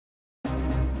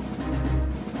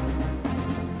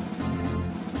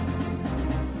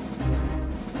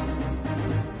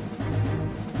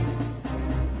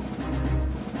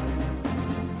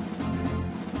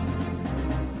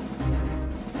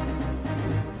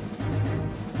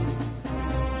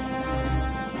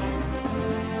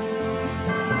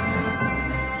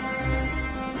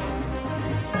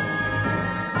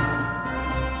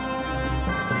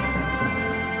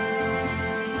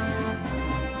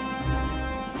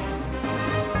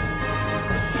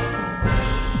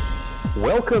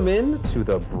Welcome in to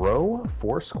the Bro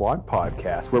Force Squad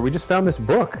podcast, where we just found this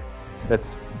book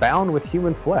that's bound with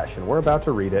human flesh, and we're about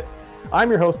to read it. I'm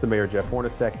your host, the Mayor Jeff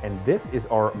Hornacek, and this is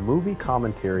our movie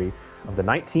commentary of the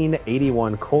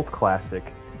 1981 cult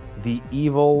classic, The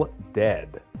Evil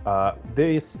Dead.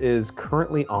 This is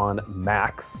currently on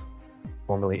Max,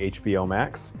 formerly HBO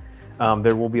Max.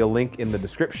 There will be a link in the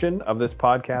description of this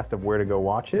podcast of where to go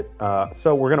watch it.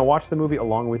 So we're going to watch the movie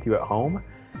along with you at home.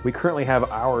 We currently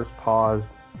have ours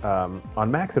paused.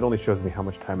 On Max, it only shows me how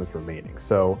much time is remaining.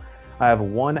 So I have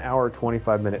 1 hour,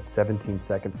 25 minutes, 17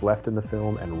 seconds left in the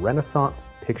film, and Renaissance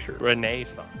Pictures.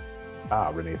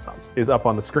 Renaissance is up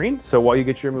on the screen. So while you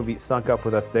get your movie sunk up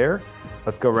with us there,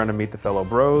 let's go around and meet the fellow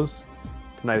bros.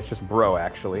 Tonight it's just Bro,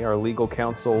 actually. Our legal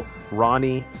counsel,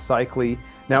 Ronnie Cycli.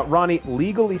 Now, Ronnie,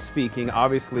 legally speaking,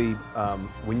 obviously,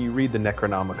 when you read the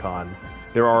Necronomicon,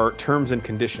 there are terms and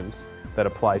conditions that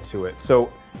apply to it.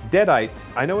 So, Deadites,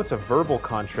 I know it's a verbal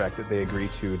contract that they agree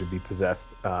to be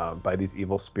possessed by these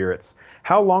evil spirits.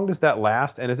 How long does that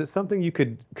last? And is it something you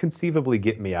could conceivably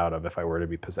get me out of if I were to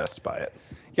be possessed by it?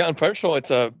 Yeah, unfortunately,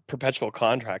 it's a perpetual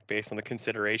contract based on the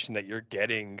consideration that you're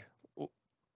getting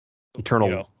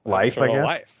eternal life, I guess.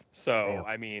 Life. So, damn.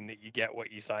 I mean, you get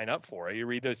what you sign up for. You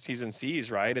read those T's and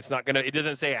C's, right? It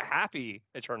doesn't say a happy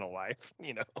eternal life,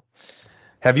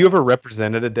 Have you ever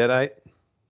represented a Deadite?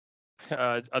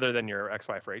 Other than your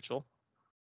ex-wife, Rachel?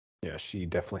 Yeah, she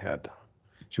definitely had.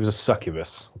 She was a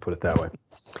succubus, we'll put it that way.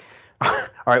 All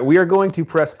right, we are going to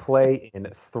press play in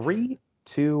 3,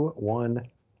 2, 1,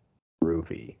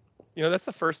 groovy. That's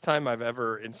the first time I've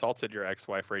ever insulted your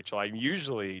ex-wife, Rachel. I'm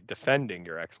usually defending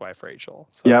your ex-wife, Rachel.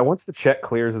 So. Yeah, once the check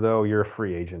clears, though, you're a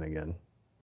free agent again.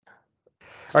 All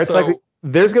right, so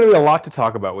there's going to be a lot to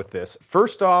talk about with this.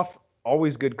 First off,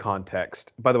 always good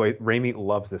context. By the way, Raimi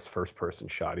loves this first-person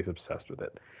shot. He's obsessed with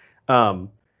it.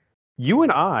 You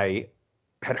and I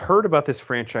had heard about this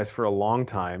franchise for a long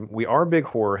time. We are big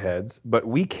horror heads, but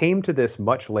we came to this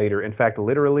much later. In fact,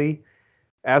 literally,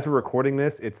 as we're recording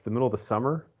this, it's the middle of the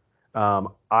summer.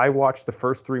 I watched the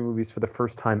first 3 movies for the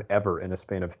first time ever in a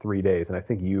span of 3 days, and I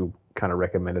think you kind of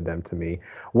recommended them to me.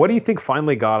 What do you think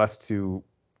finally got us to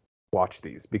watch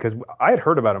these? Because I had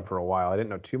heard about them for a while. I didn't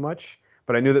know too much,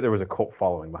 but I knew that there was a cult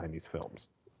following behind these films.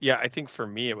 Yeah, I think for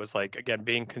me, it was like, again,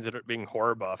 being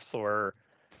horror buffs, or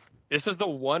this was the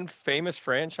one famous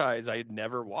franchise I had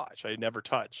never watched, I had never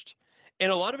touched.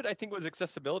 And a lot of it, I think, was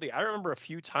accessibility. I remember a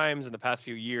few times in the past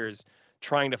few years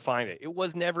trying to find it. It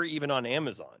was never even on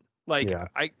Amazon. Like, yeah.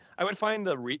 I would find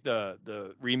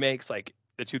the remakes, like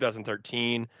the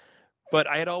 2013, but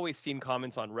I had always seen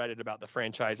comments on Reddit about the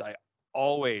franchise. I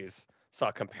always saw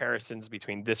comparisons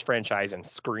between this franchise and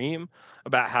Scream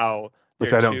about how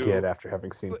which I don't get after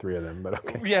having seen 3 of them, but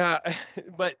okay. Yeah,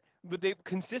 but they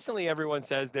consistently, everyone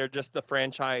says they're just the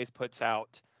franchise puts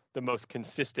out the most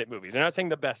consistent movies. They're not saying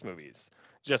the best movies,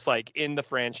 just like in the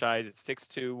franchise, it sticks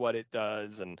to what it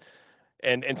does. And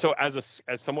so as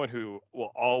someone who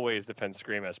will always defend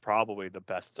Scream as probably the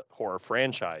best horror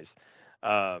franchise,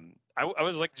 I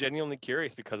was like genuinely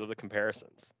curious because of the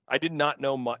comparisons. I did not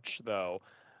know much though,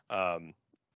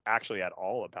 actually at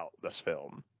all about this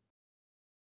film.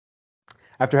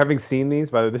 After having seen these,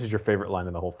 by the way, this is your favorite line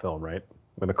in the whole film, right?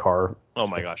 When the car. Oh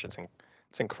my gosh, it's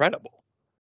incredible.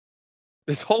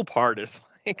 This whole part is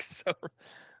like so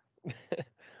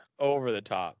over the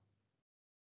top.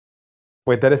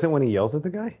 Wait, that isn't when he yells at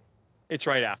the guy? It's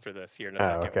right after this here in a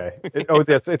second. Okay.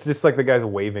 It's just like the guy's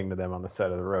waving to them on the side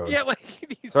of the road. Yeah, like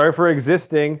sorry for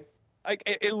existing.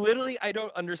 It literally, I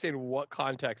don't understand what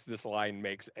context this line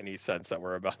makes any sense that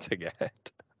we're about to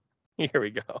get. Here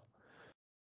we go.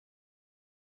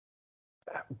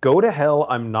 Go to hell,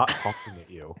 I'm not honking at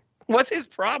you. What's his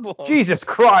problem? Jesus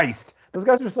Christ! Those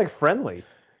guys are just like friendly.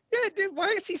 Yeah, dude, why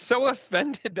is he so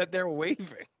offended that they're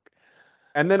waving?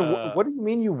 And then what do you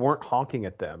mean you weren't honking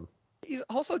at them? He's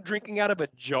also drinking out of a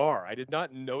jar. I did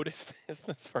not notice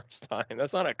this first time.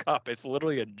 That's not a cup. It's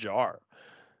literally a jar.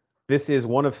 This is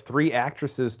one of 3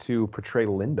 actresses to portray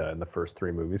Linda in the first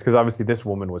 3 movies, because obviously this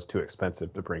woman was too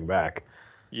expensive to bring back.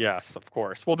 Yes, of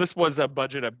course. Well, this was a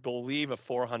budget, I believe, of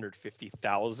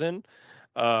 $450,000.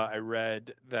 I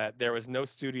read that there was no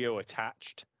studio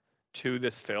attached to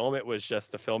this film. It was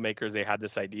just the filmmakers. They had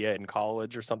this idea in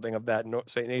college or something of that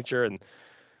nature, and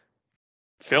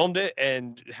filmed it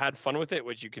and had fun with it,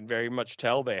 which you can very much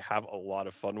tell they have a lot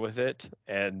of fun with it.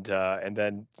 And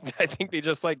then I think they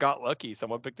just like got lucky.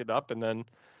 Someone picked it up, and then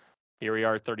here we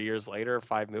are 30 years later,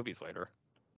 5 movies later.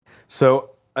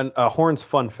 So a Horns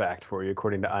fun fact for you,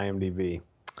 according to IMDb.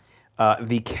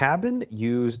 The cabin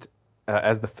used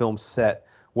as the film set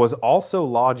was also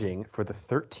lodging for the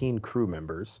 13 crew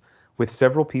members, with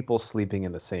several people sleeping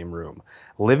in the same room.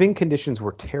 Living conditions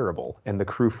were terrible, and the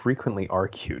crew frequently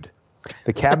argued.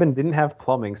 The cabin didn't have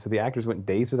plumbing, so the actors went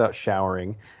days without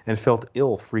showering and felt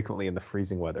ill frequently in the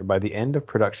freezing weather. By the end of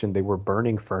production, they were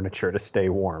burning furniture to stay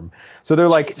warm. So they're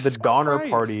like Jesus the Donner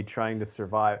Christ. Party trying to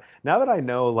survive. Now that I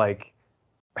know like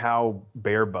how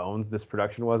bare bones this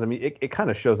production was, I mean, it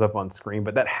kind of shows up on screen,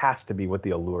 but that has to be what the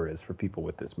allure is for people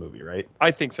with this movie, right?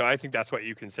 I think so. I think that's what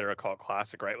you consider a cult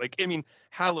classic, right? Like, I mean,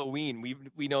 Halloween.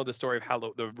 We know the story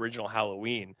of the original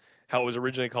Halloween, how it was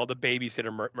originally called the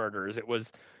Babysitter Murders. It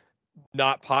was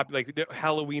not popular. Like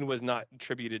Halloween was not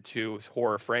attributed to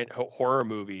horror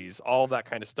movies, all that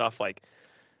kind of stuff. Like,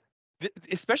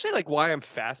 especially like why I'm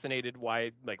fascinated, why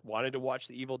I like wanted to watch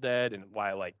The Evil Dead, and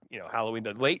why like Halloween,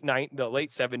 the late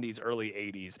 70s, early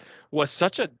 80s was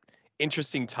such a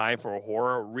interesting time for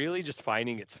horror, really just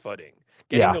finding its footing,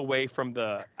 getting Yeah. away from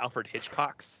the Alfred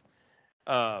Hitchcocks,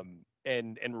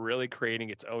 and really creating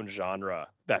its own genre.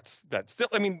 That's still,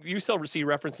 I mean, you still see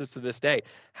references to this day.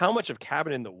 How much of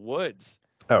Cabin in the Woods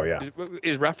Oh yeah.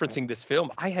 is referencing this film?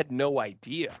 I had no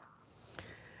idea.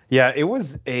 Yeah, it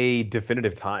was a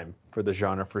definitive time for the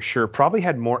genre for sure. Probably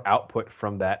had more output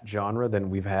from that genre than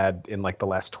we've had in like the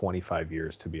last 25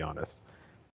 years, to be honest.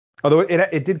 Although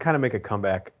it did kind of make a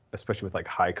comeback, especially with like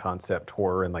high concept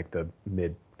horror in like the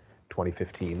mid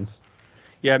 2015s.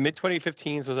 Yeah, mid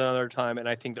 2015s was another time, and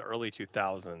I think the early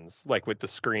 2000s, like with the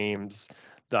Screams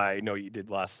that I know you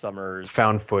did last summer's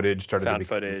Found footage started. Found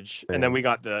footage, and then we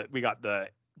got the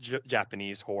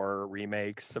Japanese horror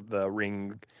remakes of The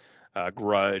Ring,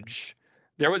 Grudge.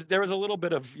 There was a little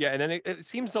bit of and then it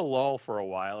seems to lull for a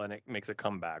while, and it makes a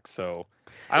comeback. So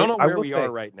I don't know where we are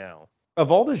right now. Of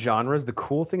all the genres, the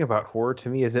cool thing about horror to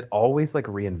me is it always like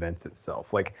reinvents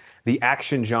itself. Like the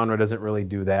action genre doesn't really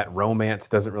do that. Romance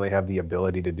doesn't really have the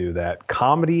ability to do that.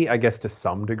 Comedy, I guess to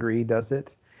some degree does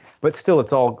it, but still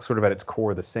it's all sort of at its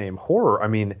core the same. Horror, I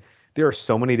mean, there are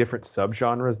so many different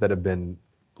subgenres that have been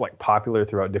like popular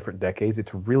throughout different decades.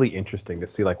 It's really interesting to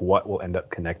see like what will end up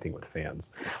connecting with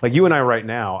fans. Like you and I right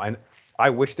now, and I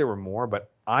wish there were more,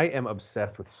 but I am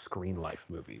obsessed with screen life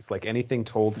movies. Like anything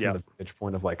told from the vantage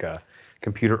point of like a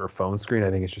computer or phone screen,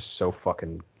 I think it's just so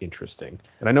fucking interesting.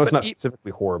 And I know it's not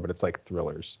specifically horror, but it's like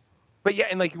thrillers. But yeah,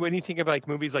 and like when you think of like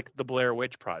movies like the Blair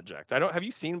Witch Project, have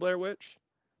you seen Blair Witch?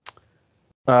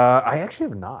 I actually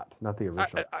have not the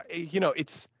original.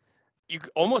 It's, you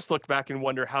almost look back and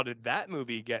wonder, how did that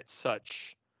movie get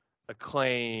such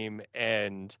acclaim,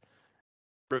 and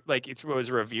like it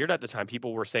was revered at the time.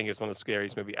 People were saying it's one of the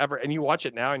scariest movie ever, and you watch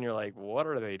it now and you're like, what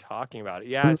are they talking about?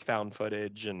 Yeah, it's found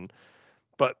footage,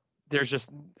 but there's just,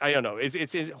 I don't know.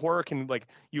 It's horror can, like,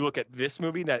 you look at this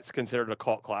movie that's considered a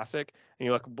cult classic, and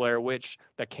you look at Blair Witch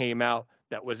that came out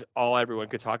that was all everyone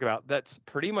could talk about. That's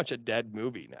pretty much a dead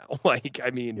movie now. Like,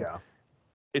 I mean, yeah,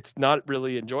 it's not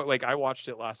really enjoy. Like, I watched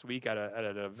it last week at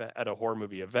a horror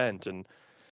movie event, and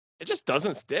it just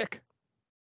doesn't stick.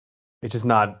 It's just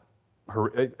not.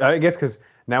 I guess because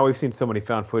now we've seen so many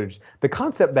found footage. The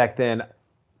concept back then,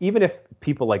 even if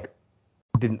people like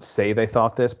didn't say they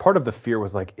thought this, part of the fear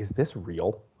was like, is this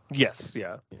real? Yes,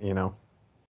 yeah.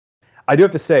 I do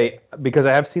have to say, because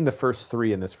I have seen the first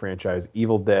three in this franchise,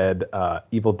 Evil Dead,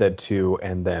 Evil Dead 2,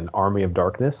 and then Army of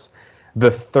Darkness.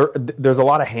 There's a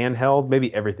lot of handheld.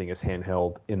 Maybe everything is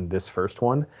handheld in this first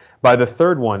one. By the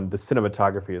third one, the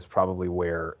cinematography is probably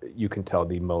where you can tell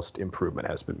the most improvement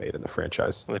has been made in the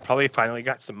franchise. Well, they probably finally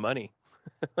got some money.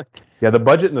 Yeah, the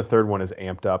budget in the third one is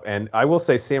amped up, and I will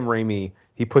say Sam Raimi,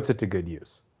 he puts it to good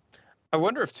use. I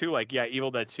wonder if too, like,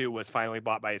 Evil Dead 2 was finally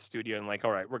bought by a studio and like,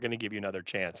 all right, we're going to give you another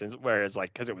chance. And whereas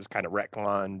like, because it was kind of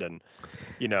retconned, and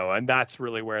and that's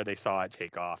really where they saw it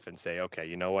take off and say, okay,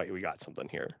 you know what, we got something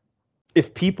here.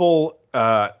 If people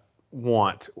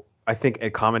want, I think a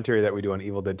commentary that we do on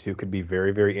Evil Dead 2 could be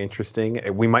very, very interesting.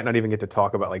 We might not even get to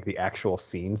talk about like the actual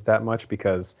scenes that much,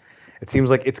 because it seems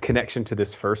like its connection to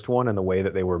this first one and the way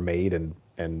that they were made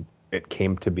and it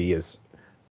came to be is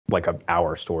like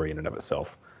our story in and of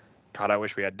itself. God, I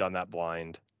wish we had done that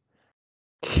blind.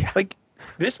 Yeah. Like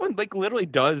this one, like literally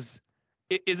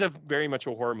it is a very much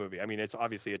a horror movie. I mean, it's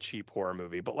obviously a cheap horror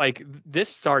movie, but like this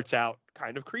starts out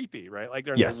kind of creepy, right? Like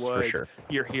they're in the woods. For sure.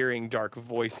 You're hearing dark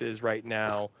voices right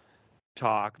now,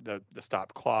 talk, the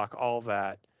stop clock, all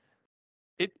that.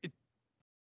 It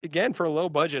again, for a low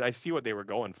budget, I see what they were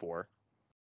going for.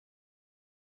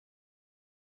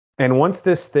 And once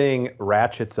this thing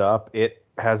ratchets up, it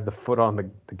has the foot on the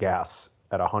gas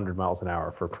at 100 miles an hour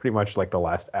for pretty much like the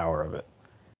last hour of it.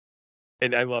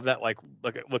 And I love that, like,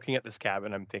 looking at this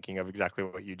cabin, I'm thinking of exactly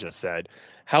what you just said.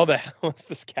 How the hell is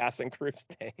this cast and crew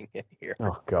staying in here?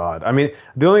 Oh, God. I mean,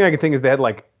 the only thing I can think is they had,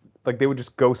 like, like they would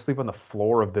just go sleep on the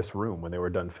floor of this room when they were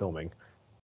done filming.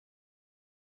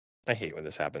 I hate when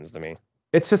this happens to me.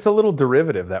 It's just a little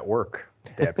derivative that work,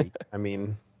 Debbie. I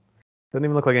mean, doesn't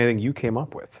even look like anything you came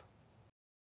up with.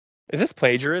 Is this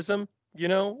plagiarism? You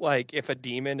know, like if a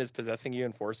demon is possessing you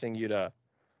and forcing you to.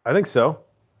 I think so.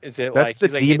 Is it That's like the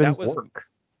he's like, hey, demon's that was work.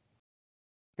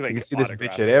 like You see this bitch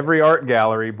autographs. at every art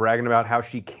gallery bragging about how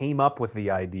she came up with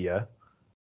the idea.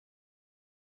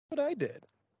 What I did.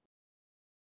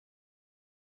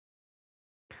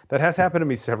 That has happened to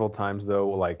me several times, though.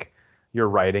 Like you're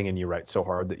writing and you write so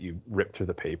hard that you rip through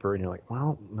the paper, and you're like,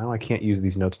 well, now I can't use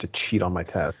these notes to cheat on my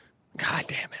test. God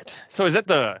damn it. So is that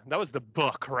that was the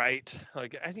book, right?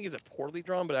 Like I think it's a poorly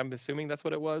drawn, but I'm assuming that's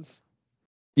what it was.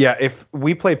 Yeah, if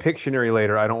we play Pictionary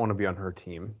later, I don't want to be on her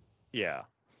team. Yeah.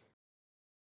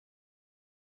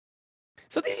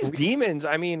 So these demons,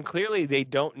 I mean, clearly they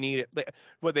don't need it.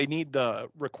 What they need the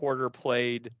recorder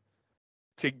played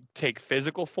to take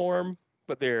physical form,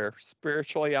 but they're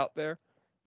spiritually out there.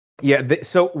 Yeah,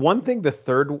 so one thing the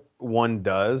third one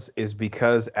does is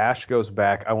because Ash goes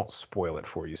back. I won't spoil it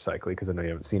for you, Cycly, because I know you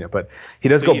haven't seen it, but he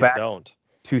does go back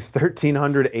to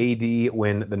 1300 AD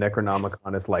when the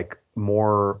Necronomicon is like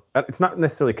more. It's not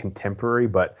necessarily contemporary,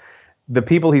 but the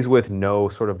people he's with know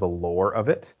sort of the lore of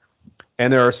it.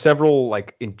 And there are several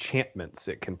like enchantments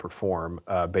it can perform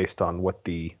based on what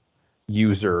the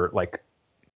user like,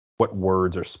 what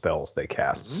words or spells they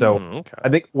cast. So okay. I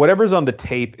think whatever's on the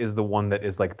tape is the one that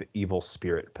is like the evil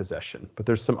spirit possession. But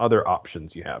there's some other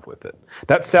options you have with it.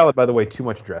 That salad, by the way, too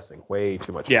much dressing, way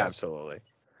too much. Yeah, dressing. Absolutely.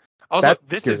 Also, that's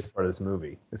this is part of this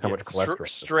movie is how much cholesterol.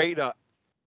 Straight up,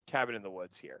 Cabin in the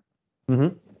Woods here.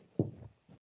 Mm-hmm.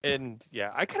 And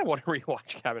yeah, I kind of want to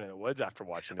rewatch Cabin in the Woods after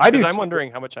watching this because I'm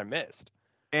wondering how much I missed.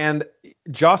 And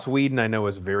Joss Whedon, I know,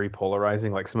 is very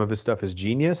polarizing. Like some of his stuff is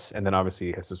genius, and then obviously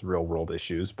he has his real world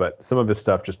issues. But some of his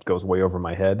stuff just goes way over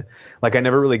my head. Like I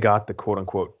never really got the quote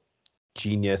unquote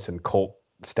genius and cult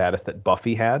status that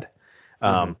Buffy had.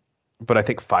 But I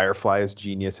think Firefly is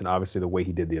genius, and obviously the way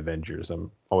he did the Avengers,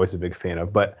 I'm always a big fan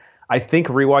of. But I think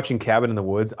rewatching Cabin in the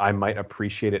Woods, I might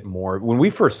appreciate it more. When we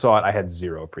first saw it, I had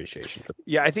zero appreciation for it.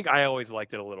 Yeah, I think I always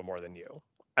liked it a little more than you.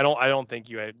 I don't think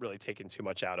you had really taken too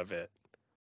much out of it.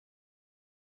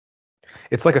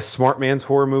 It's like a smart man's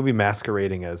horror movie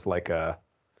masquerading as like a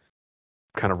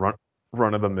kind of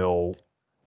run of the mill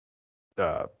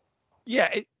or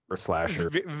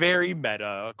slasher. Very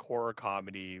meta horror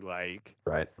comedy, like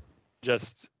right.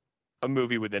 Just a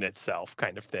movie within itself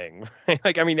kind of thing.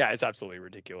 Like, I mean, yeah, it's absolutely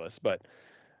ridiculous, but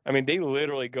I mean, they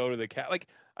literally go to the like,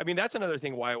 I mean, that's another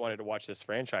thing why I wanted to watch this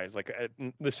franchise. Like,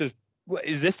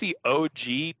 is this the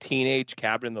OG teenage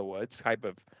Cabin in the Woods type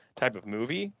of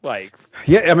movie? Like,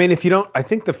 yeah, I mean, if you don't, I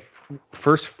think the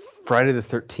first Friday the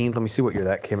 13th. Let me see what year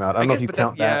that came out. I don't know if you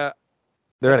count that. Yeah,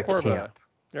 they're at a camp.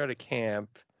 They're at a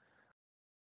camp.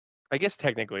 I guess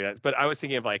technically that's, but I was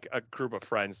thinking of like a group of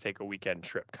friends take a weekend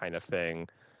trip kind of thing.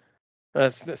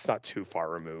 That's not too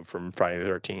far removed from Friday the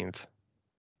 13th.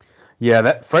 Yeah,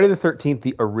 that Friday the 13th,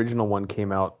 the original one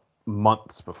came out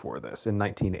months before this in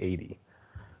 1980.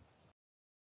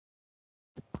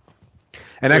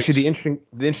 And actually, the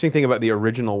interesting thing about the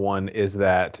original one is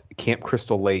that Camp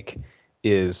Crystal Lake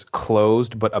is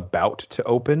closed but about to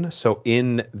open. So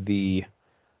in the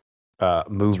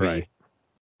movie,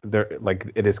 they're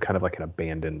like it is kind of like an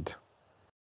abandoned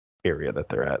area that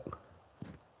they're at.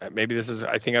 Maybe this is.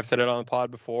 I think I've said it on the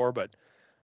pod before, but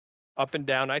up and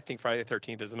down, I think Friday the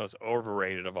 13th is the most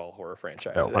overrated of all horror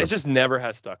franchises. It just never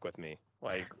has stuck with me.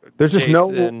 Like there's just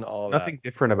nothing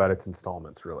different about its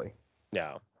installments, really.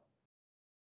 No.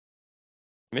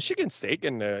 Michigan State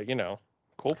and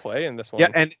cool play in this one. Yeah,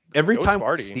 and every time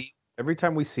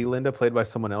we see Linda played by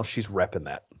someone else, she's repping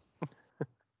that.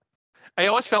 I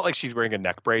always felt like she's wearing a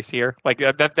neck brace here. Like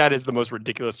that is the most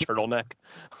ridiculous turtleneck.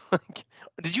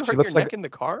 Did you hurt your neck in the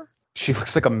car? She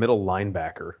looks like a middle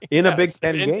linebacker in a Big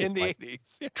Ten game. In the 80s.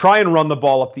 Yeah. Try and run the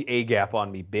ball up the A gap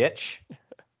on me, bitch.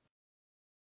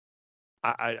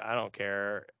 I don't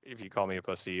care if you call me a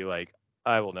pussy. Like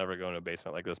I will never go in a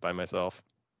basement like this by myself.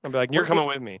 I'll be like, you're coming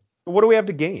with me. What do we have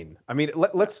to gain? I mean,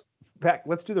 let's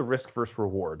do the risk versus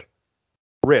reward.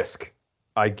 Risk,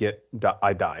 I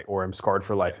die, or I'm scarred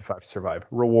for life if I survive.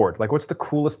 Reward, like what's the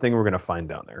coolest thing we're gonna find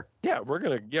down there? Yeah, we're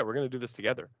gonna do this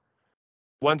together.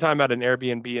 One time at an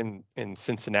Airbnb in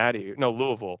Cincinnati, no,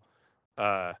 Louisville,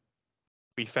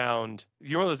 we found,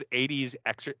 you know, those 80s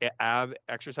ab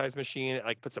exercise machine, it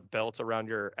like puts a belt around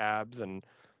your abs and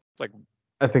it's like,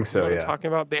 I think so. Yeah. Talking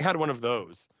about, they had one of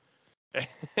those.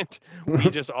 And we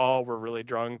just all were really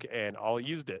drunk and all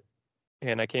used it.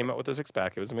 And I came out with a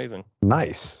six-pack. It was amazing.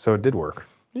 Nice. So it did work.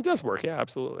 It does work. Yeah,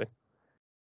 absolutely.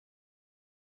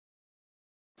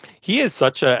 He is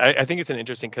such a. I think it's an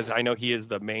interesting because I know he is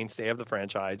the mainstay of the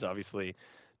franchise. Obviously,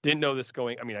 didn't know this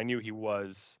going. I mean, I knew he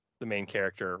was the main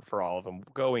character for all of them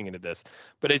going into this,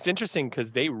 but it's interesting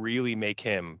because they really make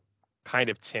him kind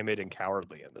of timid and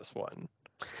cowardly in this one.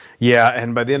 Yeah,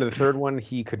 and by the end of the third one,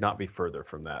 he could not be further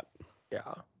from that.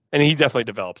 Yeah, and he definitely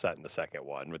develops that in the second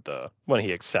one with the when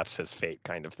he accepts his fate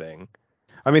kind of thing.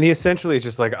 I mean, he essentially is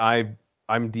just like I'm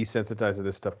desensitized to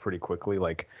this stuff pretty quickly.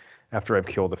 Like after I've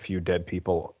killed a few dead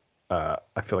people, I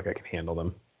feel like I can handle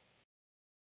them.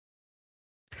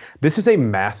 This is a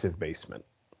massive basement.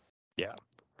 Yeah.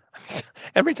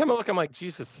 Every time I look, I'm like,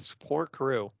 Jesus, this poor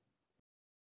crew.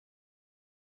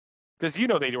 Because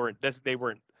they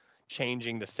weren't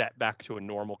changing the set back to a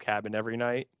normal cabin every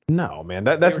night. No, man.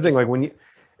 That's the thing. Like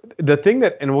the thing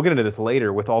that, and we'll get into this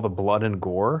later with all the blood and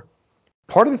gore.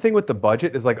 Part of the thing with the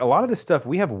budget is like a lot of this stuff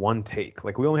we have one take.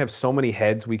 Like we only have so many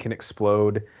heads we can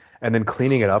explode, and then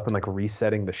cleaning it up and like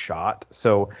resetting the shot.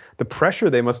 So the pressure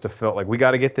they must have felt like we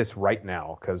got to get this right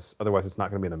now because otherwise it's not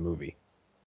going to be in the movie.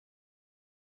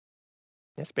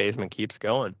 This basement keeps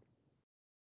going.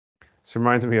 This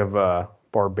reminds me of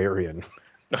Barbarian.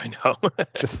 I know.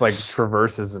 Just like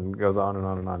traverses and goes on and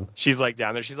on and on. She's like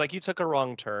down there. She's like, you took a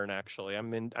wrong turn. Actually, I'm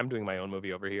doing my own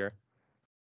movie over here.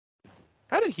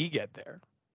 How did he get there?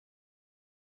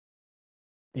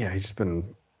 Yeah, he's just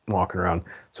been walking around.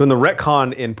 So in the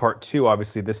retcon in part 2,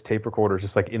 obviously this tape recorder is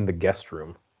just like in the guest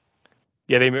room.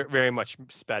 Yeah, they very much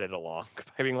sped it along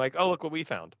by being like, oh, look what we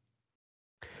found.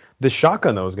 The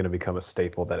shotgun, though, is going to become a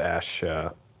staple that Ash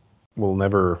will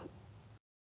never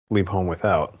leave home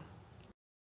without.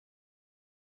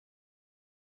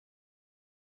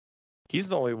 He's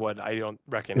the only one I don't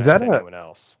recognize anyone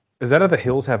else. Is that a The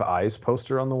Hills Have Eyes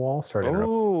poster on the wall? Sorry to interrupt.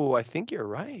 Oh, I think you're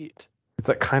right. It's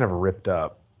like kind of ripped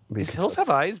up. Is Hills Have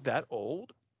Eyes that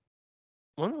old?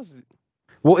 When was it?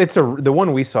 Well, the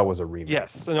one we saw was a remake.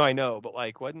 Yes, no, I know, but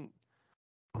like, Let me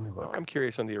look. I'm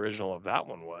curious when the original of that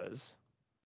one was.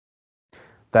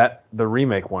 The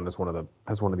remake one has one of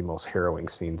the most harrowing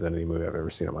scenes in any movie I've ever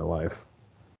seen in my life.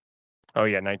 Oh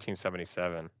yeah,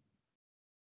 1977.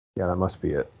 Yeah, that must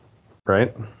be it,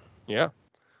 right? Yeah.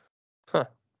 Huh.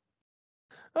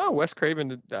 Oh, Wes Craven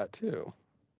did that too.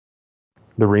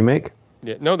 The remake?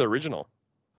 Yeah, no, the original.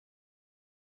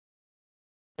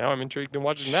 Now I'm intrigued in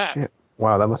watching that. Shit.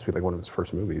 Wow, that must be like one of his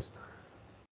first movies.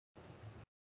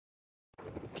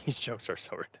 These jokes are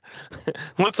so weird.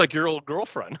 Looks like your old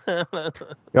girlfriend. All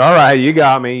right, you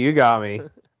got me. You got me.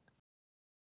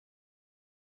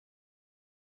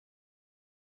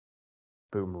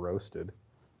 Boom, roasted.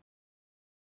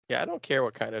 Yeah, I don't care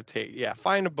what kind of tape. Yeah,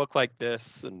 find a book like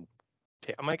this and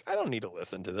I'm like, I don't need to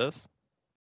listen to this.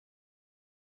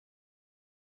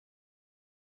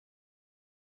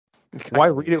 Why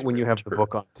read it when you have the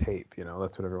book on tape? You know,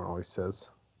 that's what everyone always says.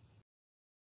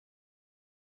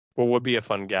 What would be a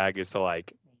fun gag is to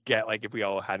like get like if we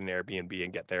all had an Airbnb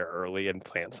and get there early and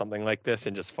plan something like this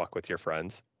and just fuck with your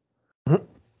friends. That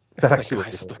actually like,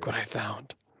 guys, look what I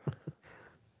found.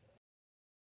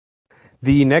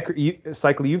 The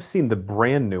Cycle, you've seen the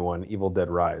brand new one, Evil Dead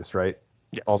Rise, right?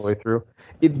 Yes. All the way through.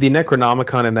 The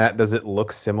Necronomicon in that, does it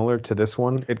look similar to this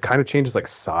one? It kind of changes like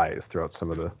size throughout some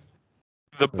of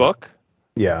the book.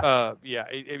 Yeah. Yeah.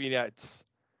 I mean, yeah,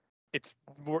 it's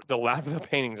more the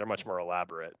paintings are much more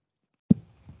elaborate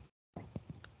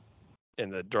in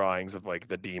the drawings of like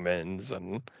the demons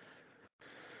and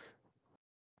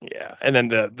yeah, and then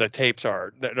the tapes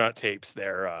they're not tapes,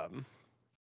 they're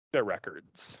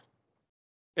records.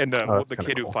 And the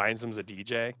kid who finds them's a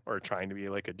DJ or trying to be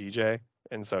like a DJ,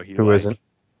 and so he isn't?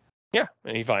 Yeah,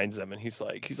 and he finds them, and he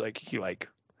starts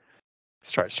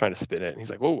trying to spin it, and he's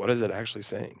like, "Whoa, what is it actually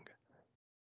saying?"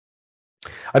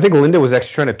 I think Linda was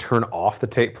actually trying to turn off the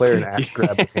tape player and Ash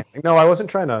grabbed the hand. No, I wasn't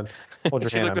trying to hold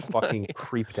your hand. Like, I'm fucking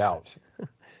creeped out.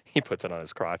 He puts it on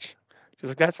his crotch. She's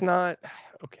like, "That's not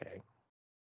okay."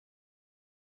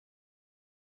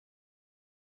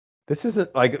 This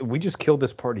isn't like we just killed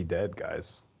this party dead,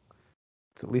 guys.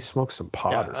 Let's at least smoke some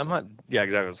pot. Yeah, I'm not. Yeah,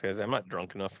 exactly. I was gonna say, I'm not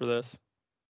drunk enough for this.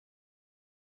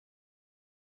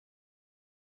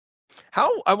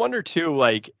 I wonder too,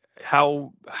 like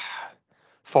how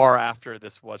far after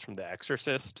this was from The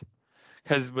Exorcist,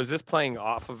 because was this playing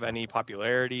off of any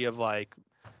popularity of like?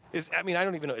 I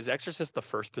don't even know. Is Exorcist the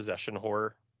first possession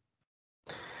horror?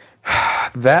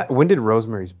 When did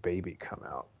Rosemary's Baby come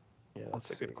out? Yeah,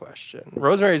 that's a good question.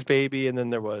 Rosemary's Baby, and then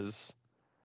there was.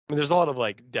 There's a lot of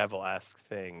like devil-esque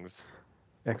things.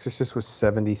 Exorcist was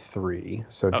 73,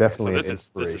 so definitely an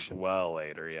inspiration. This is well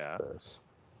later, yeah.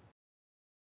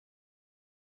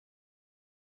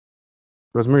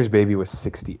 Rosemary's Baby was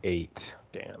 68.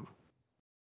 Damn.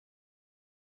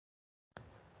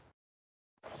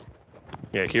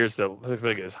 Yeah, here's look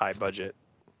at his high budget.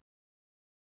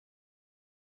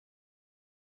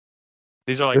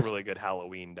 These are like really good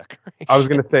Halloween decorations. I was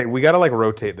gonna say we gotta like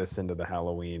rotate this into the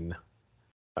Halloween,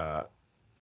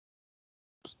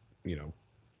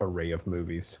 array of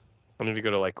movies. I'm gonna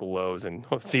go to like Lowe's and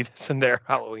see this in their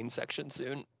Halloween section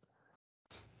soon.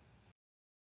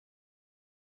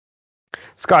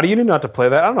 Scotty, you knew not to play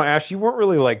that. I don't know, Ash. You weren't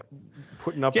really like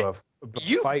putting up a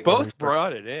fight. You both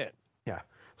brought it in. Yeah,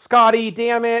 Scotty,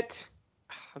 damn it!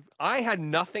 I had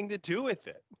nothing to do with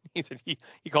it. He said he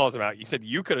calls him out. You said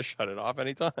you could have shut it off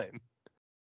anytime.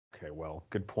 Okay, well,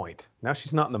 good point. Now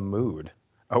she's not in the mood.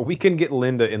 Oh, we can get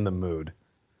Linda in the mood.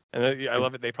 And I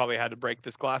love it. They probably had to break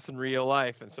this glass in real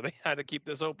life, and so they had to keep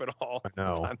this open all the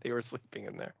time they were sleeping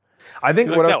in there. I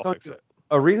think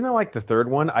a reason I like the third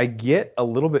one, I get a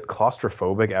little bit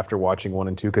claustrophobic after watching 1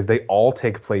 and 2 because they all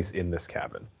take place in this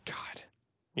cabin. God,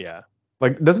 yeah.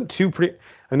 Like, doesn't 2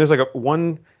 there's like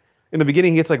one in the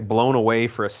beginning, he gets like blown away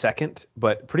for a second,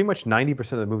 but pretty much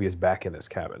 90% of the movie is back in this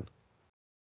cabin,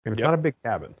 and it's not a big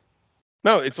cabin.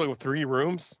 No, it's like 3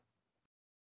 rooms.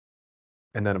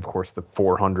 And then, of course, the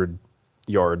 400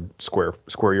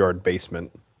 square yard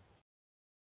basement.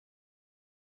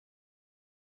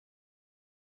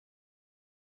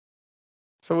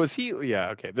 So was he? Yeah.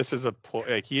 Okay. This is a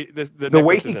like the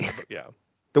way he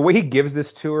the way he gives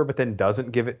this to her, but then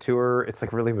doesn't give it to her. It's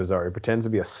like really bizarre. He pretends to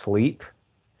be asleep.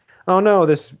 Oh no,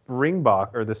 this ring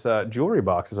box or this jewelry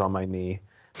box is on my knee.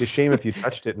 It's a shame if you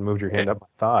touched it and moved your hand up my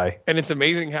thigh. And it's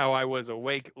amazing how I was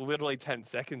awake literally 10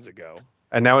 seconds ago.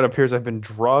 And now it appears I've been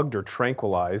drugged or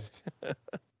tranquilized.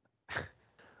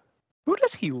 Who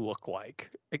does he look like?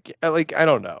 Like I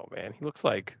don't know, man. He looks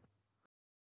like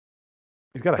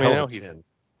he's got a hell of a chin.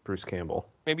 Bruce Campbell.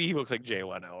 Maybe he looks like Jay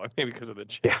Leno. Maybe because of the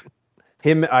chin. Yeah.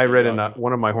 Him, I read in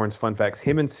one of my Horns fun facts.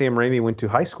 Him and Sam Raimi went to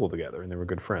high school together, and they were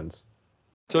good friends.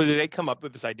 So did they come up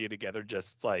with this idea together?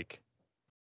 Just like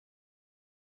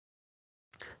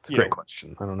it's a great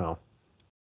question. I don't know.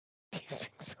 He's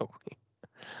being so weak.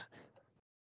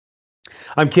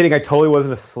 I'm kidding. I totally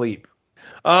wasn't asleep.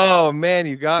 Oh man,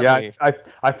 you got me. Yeah,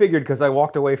 I figured because I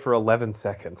walked away for 11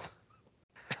 seconds.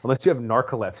 Unless you have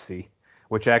narcolepsy,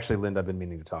 which actually, Linda, I've been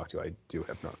meaning to talk to. I do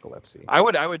have narcolepsy. I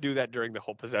would do that during the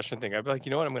whole possession thing. I'd be like, you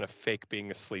know what? I'm going to fake being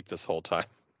asleep this whole time.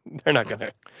 They're not going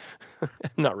to.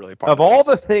 Not really part of all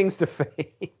the things to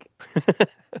fake.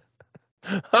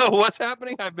 Oh, what's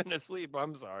happening? I've been asleep.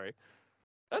 I'm sorry.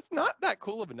 That's not that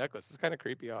cool of a necklace. It's kind of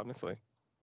creepy, honestly.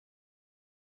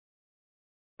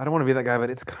 I don't want to be that guy,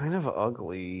 but it's kind of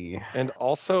ugly. And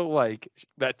also, like,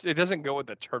 that it doesn't go with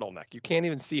the turtleneck. You can't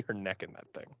even see her neck in that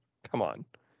thing. Come on.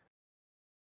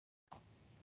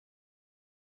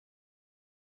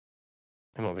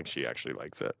 I don't think she actually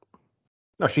likes it.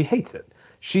 No, she hates it.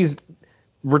 She's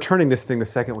returning this thing the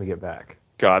second we get back.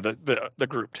 God, the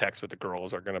group text with the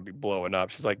girls are going to be blowing up.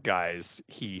 She's like, guys,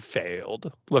 he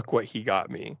failed. Look what he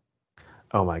got me.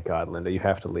 Oh my God, Linda, you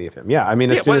have to leave him. Yeah, I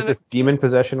mean, as soon as this demon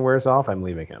possession wears off, I'm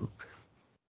leaving him.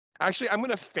 Actually, I'm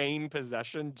going to feign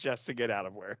possession just to get out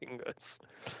of wearing this.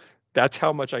 That's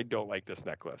how much I don't like this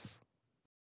necklace.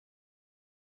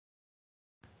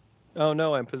 Oh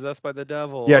no, I'm possessed by the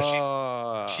devil.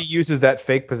 Yeah, she uses that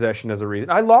fake possession as a reason.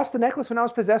 I lost the necklace when I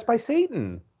was possessed by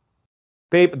Satan.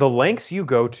 Babe, the lengths you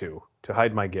go to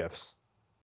hide my gifts.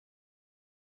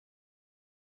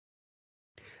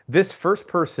 This first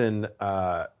person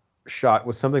shot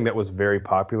was something that was very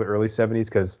popular early 70s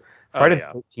because Friday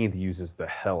the 13th uses the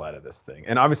hell out of this thing.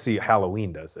 And obviously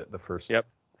Halloween does it, the first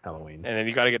Halloween. And then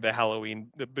you got to get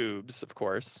the boobs, of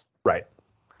course. Right.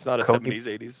 It's not a 70s,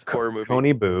 80s horror movie.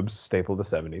 Coney boobs, staple of the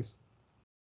 70s.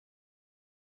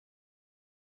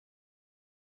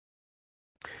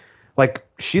 Like,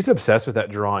 she's obsessed with that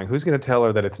drawing. Who's going to tell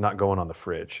her that it's not going on the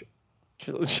fridge?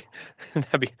 She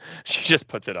just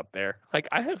puts it up there. Like,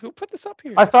 who put this up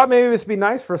here? I thought maybe this would be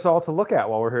nice for us all to look at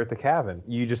while we're here at the cabin.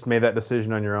 You just made that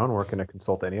decision on your own. We're going to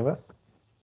consult any of us.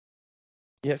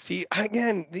 Yeah, see,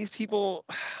 again, these people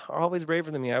are always braver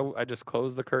than me. I just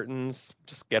close the curtains,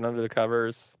 just get under the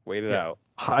covers, wait it out.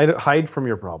 Hide from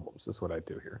your problems is what I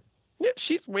do here. Yeah,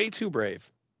 she's way too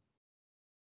brave.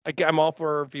 I'm all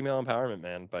for female empowerment,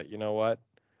 man, but you know what?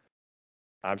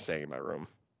 I'm staying in my room.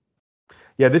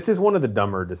 Yeah, this is one of the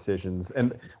dumber decisions.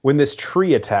 And when this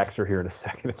tree attacks her here in a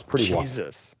second, it's pretty wild.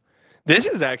 Jesus. This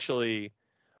is actually,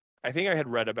 I think I had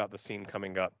read about the scene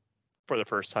coming up for the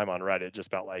first time on Reddit, just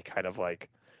about like, kind of like,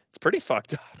 it's pretty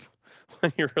fucked up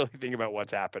when you really think about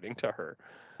what's happening to her.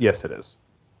 Yes, it is.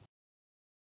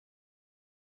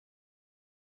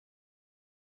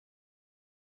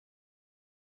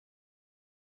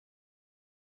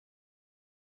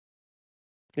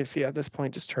 You see, at this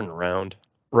point, just turn around.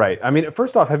 Right. I mean,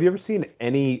 first off, have you ever seen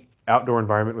any outdoor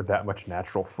environment with that much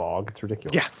natural fog? It's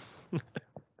ridiculous. Yeah.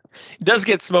 It does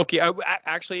get smoky.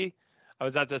 Actually, I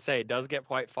was about to say it does get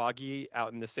quite foggy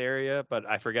out in this area, but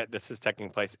I forget this is taking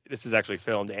place. This is actually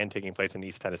filmed and taking place in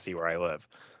East Tennessee, where I live.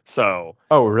 So.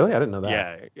 Oh, really? I didn't know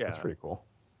that. Yeah. That's pretty cool.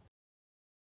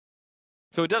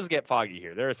 So it does get foggy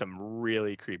here. There are some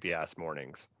really creepy ass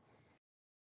mornings.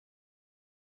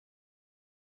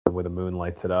 Where the moon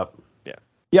lights it up. Yeah.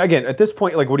 Yeah, again, at this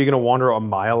point, like, what are you going to wander a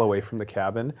mile away from the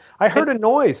cabin? I heard a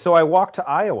noise, so I walked to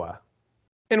Iowa.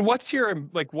 And what do you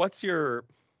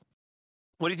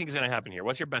think is going to happen here?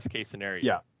 What's your best case scenario?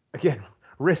 Yeah. Again,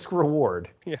 risk reward.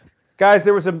 Yeah. Guys,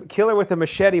 there was a killer with a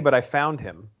machete, but I found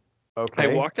him. Okay. I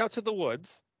walked out to the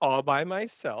woods all by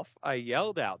myself. I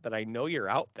yelled out that I know you're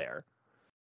out there.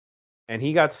 And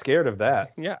he got scared of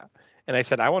that. Yeah. And I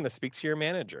said, I want to speak to your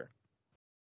manager.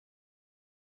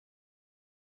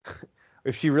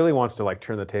 If she really wants to, like,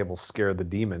 turn the table, scare the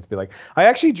demons, be like, I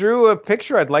actually drew a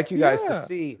picture I'd like you guys to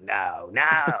see. No.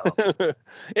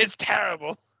 It's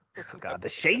terrible. Oh, God, the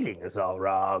shading is all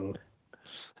wrong.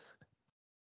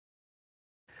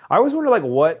 I always wonder, like,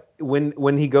 what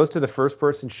when he goes to the first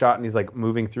person shot and he's like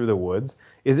moving through the woods,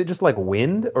 is it just like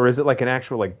wind or is it like an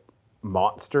actual like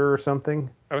monster or something?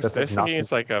 I was That's, thinking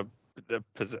it's like a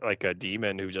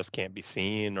demon who just can't be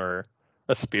seen, or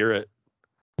a spirit.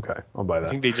 Okay, I'll buy that.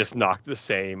 I think they just knocked the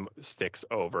same sticks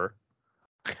over.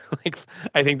 Like,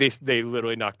 I think they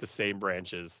literally knocked the same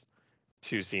branches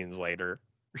 2 scenes later.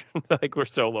 Like, we're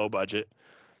so low budget.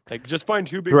 Like, just find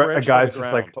 2 big branches. A guy's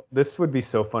just like, this would be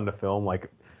so fun to film.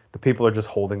 Like, the people are just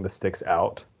holding the sticks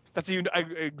out. That's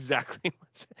exactly.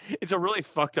 It's a really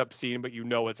fucked up scene, but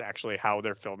it's actually how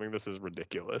they're filming. This is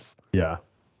ridiculous. Yeah.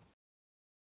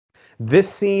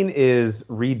 This scene is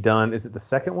redone. Is it the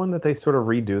second one that they sort of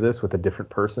redo this with a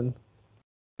different person?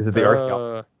 Is it the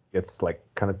archaeologist gets like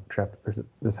kind of trapped? Or is it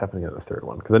this happening in the third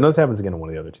one? Because I know this happens again in one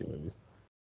of the other 2 movies.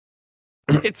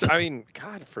 Yeah,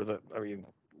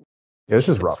 this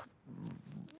is rough.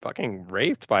 Fucking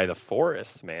raped by the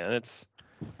forest, man. This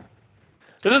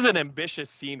is an ambitious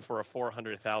scene for a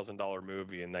 $400,000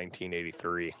 movie in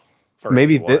 1983.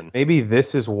 Maybe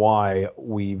this is why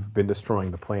we've been destroying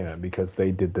the planet, because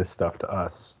they did this stuff to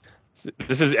us.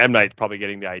 This is M. Night probably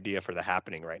getting the idea for The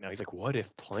Happening right now. He's like, what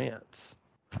if plants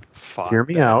fought Hear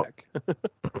me back? out.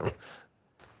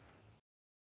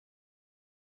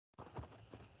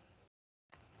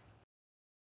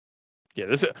 Yeah,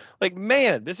 this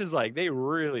is like they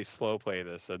really slow play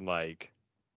this, and like.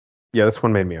 Yeah, this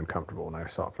one made me uncomfortable when I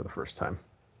saw it for the first time.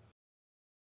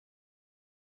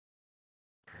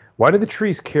 Why do the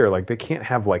trees care? Like, they can't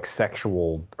have like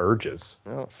sexual urges.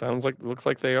 Well, looks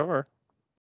like they are.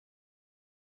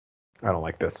 I don't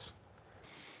like this.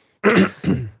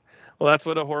 Well, that's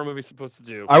what a horror movie's supposed to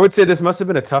do. I would say this must have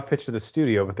been a tough pitch to the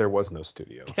studio, but there was no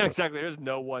studio. Yeah, so. Exactly. There's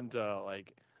no one to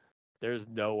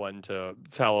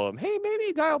tell them, hey,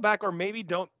 maybe dial back, or maybe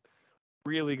don't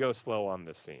really go slow on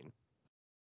this scene.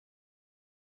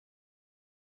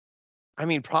 I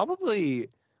mean, probably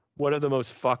one of the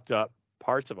most fucked up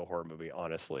parts of a horror movie,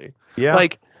 honestly. Yeah.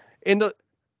 Like The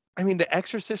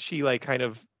Exorcist, she like kind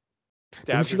of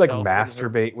stabbed herself. Didn't she like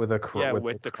masturbate with a cross? Yeah,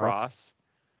 with the cross.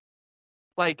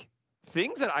 Like,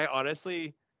 things that I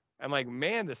honestly, I'm like,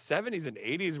 man, the 70s and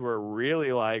 80s were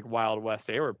really like Wild West.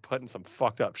 They were putting some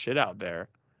fucked up shit out there.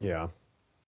 Yeah.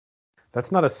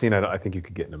 That's not a scene I think you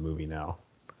could get in a movie now.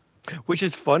 Which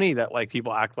is funny that like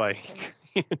people act like,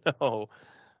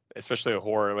 especially a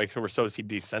horror, like we're so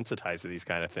desensitized to these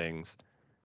kind of things.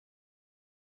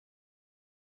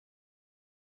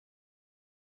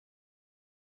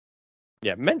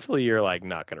 Yeah, mentally you're like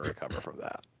not going to recover from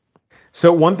that.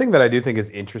 So one thing that I do think is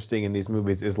interesting in these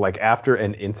movies is like after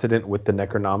an incident with the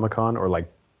Necronomicon or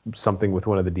like something with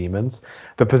one of the demons,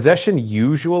 the possession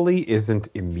usually isn't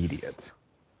immediate.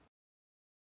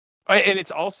 And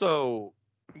it's also,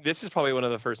 this is probably one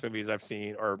of the first movies I've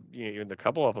seen, or even the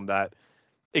couple of them, that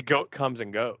it comes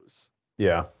and goes.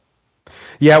 Yeah.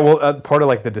 Yeah, well, part of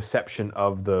like the deception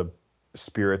of the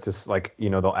spirits is like,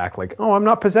 they'll act like, oh, I'm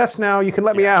not possessed now. You can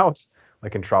let me out.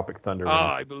 Like in Tropic Thunder. Oh,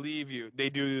 I believe you. They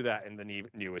do that in the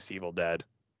newest Evil Dead.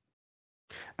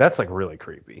 That's like really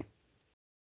creepy.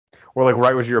 Or like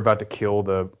right as you're about to kill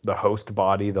the host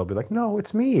body, they'll be like, no,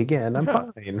 it's me again. I'm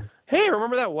fine. Hey,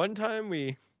 remember that one time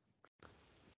we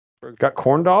got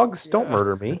corn dogs? Yeah. Don't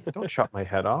murder me. Don't chop my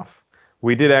head off.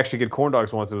 We did actually get corn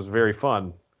dogs once. It was very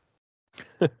fun.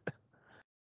 Yeah,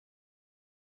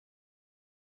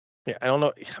 I don't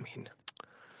know. I mean,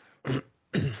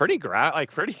 pretty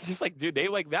just like, dude, they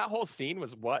like that whole scene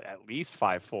was at least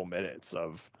 5 full minutes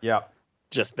of. Yeah.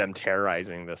 just them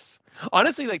terrorizing this.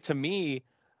 Honestly, like to me,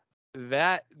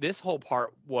 that this whole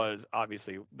part was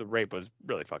obviously the rape was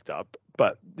really fucked up,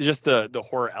 but just the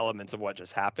horror elements of what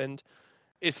just happened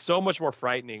is so much more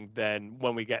frightening than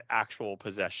when we get actual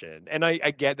possession. And I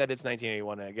get that it's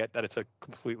 1981, and I get that it's a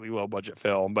completely low budget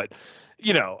film, but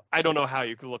I don't know how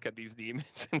you could look at these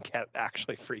demons and get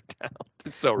actually freaked out.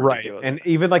 It's so ridiculous. Right. And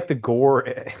even like the gore,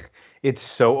 it's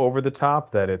so over the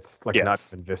top that it's like not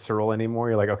Yes. even visceral anymore.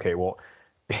 You're like, okay, well,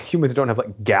 humans don't have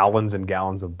like gallons and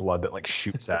gallons of blood that like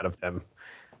shoots out of them.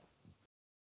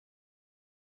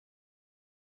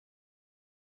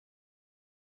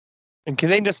 And can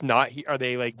they just not are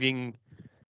they like being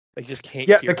they just can't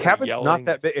Yeah, hear the cabin's yelling? not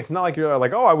that big. It's not like you're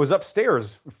like, oh, I was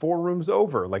upstairs 4 rooms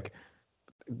over. Like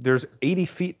there's 80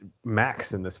 feet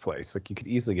max in this place. Like you could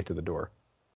easily get to the door.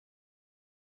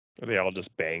 Are they all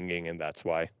just banging and that's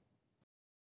why?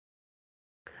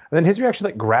 And then his reaction,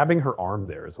 like grabbing her arm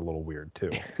there, is a little weird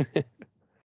too.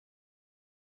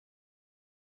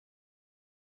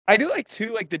 I do like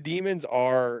too, like the demons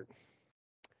are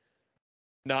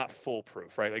not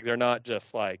foolproof, right? Like they're not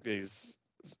just like these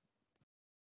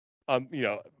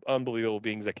unbelievable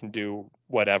beings that can do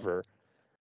whatever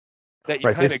that you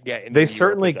Right, kind of get in they the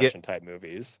certainly possession type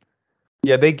movies.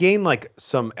 Yeah, they gain like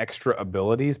some extra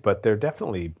abilities, but they're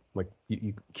definitely like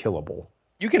killable.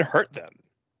 You can hurt them,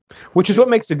 Which is what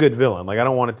makes a good villain. Like I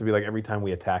don't want it to be like every time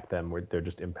we attack them, they're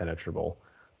just impenetrable.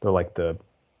 They're like the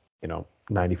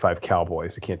 95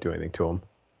 cowboys. You can't do anything to them.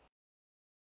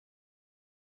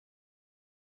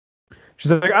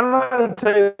 She's like, I don't know how to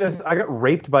tell you this. I got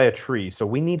raped by a tree, so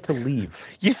we need to leave.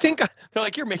 You think they're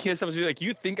like, you're making this up? Like,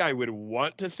 you think I would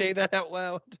want to say that out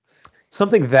loud?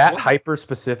 Something that hyper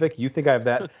specific? You think I have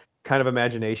that kind of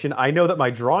imagination? I know that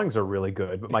my drawings are really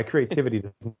good, but my creativity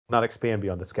does not expand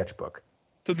beyond the sketchbook.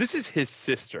 So this is his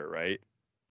sister, right?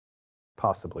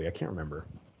 Possibly. I can't remember.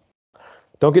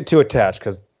 Don't get too attached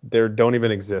because they don't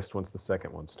even exist once the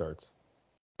second one starts.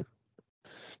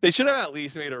 They should have at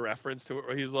least made a reference to it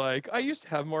where he's like, I used to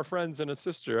have more friends than a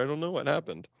sister. I don't know what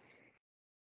happened.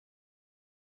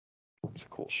 It's a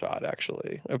cool shot,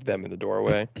 actually, of them in the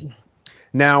doorway.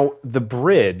 Now, the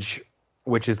bridge,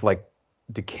 which is like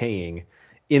decaying,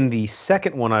 in the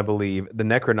second one, I believe, the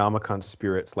Necronomicon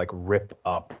spirits like rip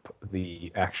up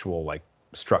the actual like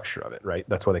structure of it, right?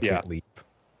 That's why they can't leave.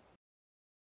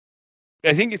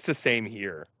 I think it's the same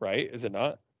here, right? Is it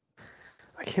not?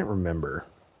 I can't remember.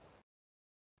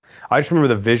 I just remember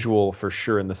the visual for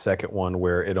sure in the second one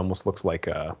where it almost looks like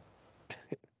a...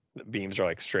 The beams are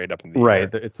like straight up in the air.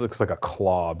 Right, it looks like a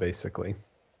claw, basically.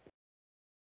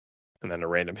 And then a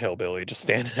random hillbilly just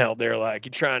standing out there like,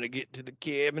 you trying to get to the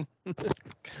cabin?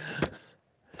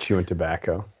 Chewing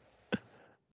tobacco.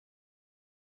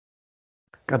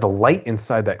 God, the light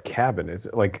inside that cabin, is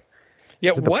it like...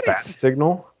 Yeah, is it the what bat is...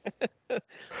 signal?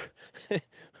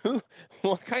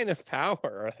 What kind of power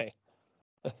are they?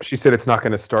 She said it's not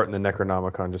going to start in the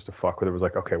Necronomicon just to fuck with it. It was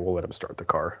like, okay, we'll let him start the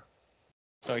car.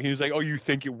 So he was like, oh, you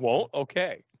think it won't?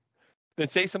 Okay. Then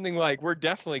say something like, we're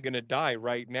definitely going to die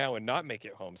right now and not make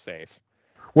it home safe.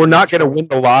 We're not going to win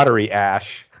the lottery,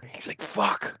 Ash. He's like,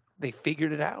 fuck. They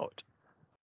figured it out.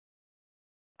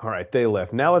 All right, they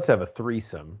left. Now let's have a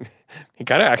threesome. He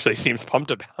kind of actually seems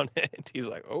pumped about it. He's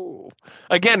like, oh.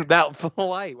 Again, that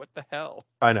light. What the hell?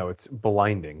 I know, it's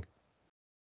blinding.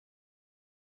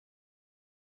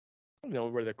 I don't know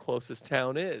where the closest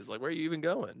town is. Like, where are you even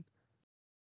going?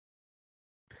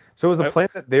 So is the plan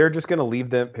that they're just going to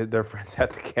leave their friends at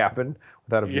the cabin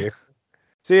without a vehicle?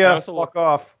 See ya, walk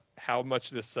off. How much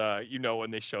this,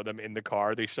 when they show them in the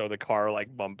car, they show the car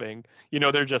like bumping.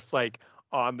 They're just like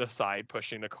on the side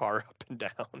pushing the car up and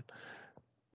down.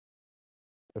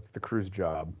 That's the crew's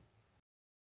job.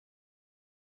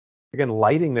 Again,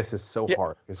 lighting this is so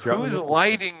hard. Who's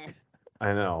lighting?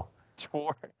 I know.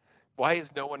 Why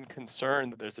is no one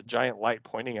concerned that there's a giant light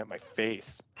pointing at my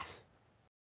face?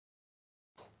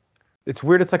 It's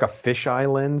weird. It's like a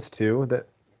fisheye lens too that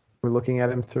we're looking at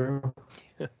him through.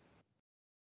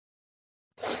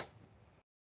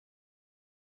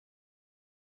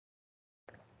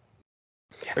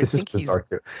 This is bizarre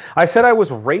too. I said I was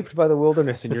raped by the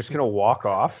wilderness, and you're just gonna walk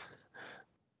off.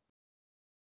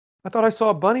 I thought I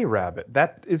saw a bunny rabbit.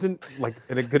 That isn't like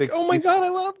a good excuse. Oh my god, I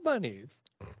love bunnies.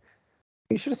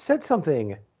 You should have said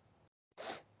something.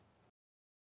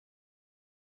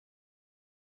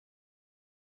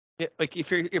 Yeah, like if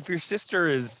your sister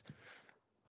is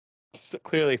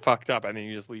clearly fucked up, and then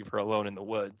you just leave her alone in the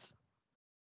woods.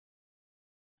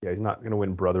 Yeah, he's not gonna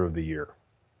win Brother of the Year.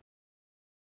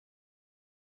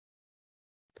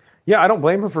 Yeah, I don't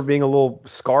blame her for being a little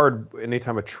scarred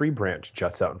anytime a tree branch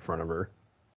juts out in front of her.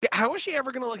 Yeah, how is she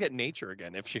ever going to look at nature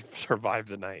again if she survived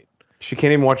the night? She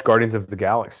can't even watch Guardians of the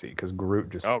Galaxy because Groot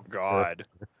just. Oh God.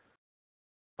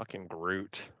 Fucking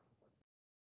Groot.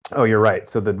 Oh, you're right.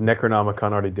 So the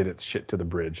Necronomicon already did its shit to the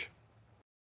bridge.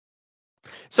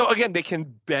 So again, they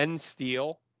can bend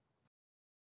steel,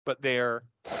 but they're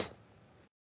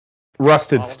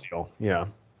rusted steel. Yeah.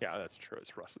 Yeah, that's true.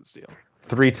 It's rusted steel.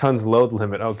 3 tons load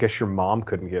limit. Oh, guess your mom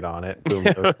couldn't get on it. Boom,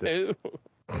 roasted.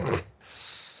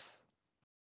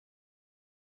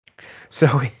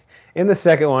 So in the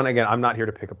second one, again, I'm not here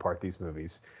to pick apart these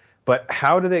movies, but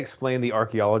how do they explain the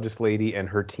archaeologist lady and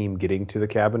her team getting to the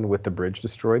cabin with the bridge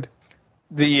destroyed?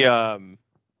 The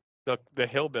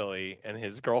hillbilly and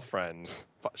his girlfriend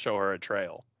show her a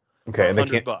trail. Okay, and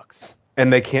 $100.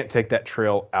 And they can't take that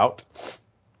trail out?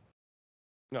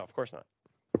 No, of course not.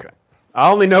 Okay.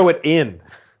 I only know it in.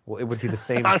 Well, it would be the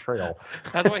same trail.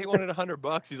 That's why he wanted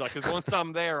 $100. He's like, because once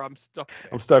I'm there, I'm stuck there.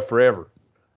 I'm stuck forever.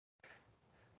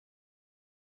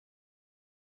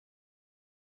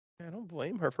 I don't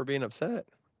blame her for being upset.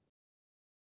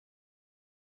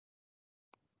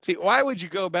 See, why would you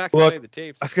go back and play the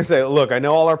tapes? I was going to say, look, I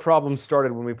know all our problems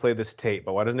started when we played this tape,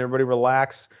 but why doesn't everybody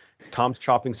relax? Tom's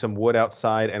chopping some wood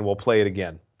outside, and we'll play it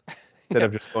again instead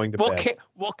of just going to bed.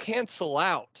 We'll cancel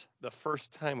out the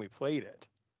first time we played it.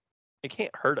 It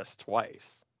can't hurt us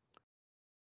twice.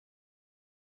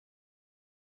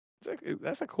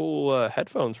 That's a cool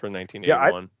headphones for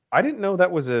 1981. Yeah, I didn't know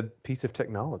that was a piece of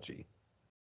technology.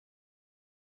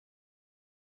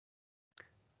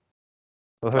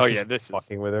 Oh yeah, this is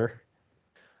fucking with her.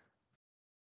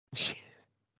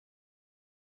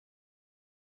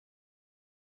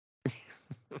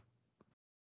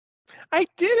 I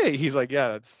did it. He's like, yeah,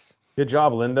 that's good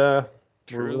job, Linda.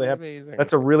 Truly amazing.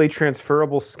 That's a really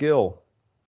transferable skill.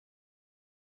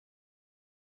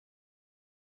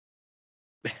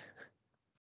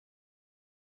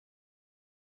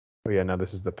 Oh yeah, now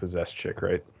this is the possessed chick,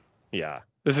 right? Yeah,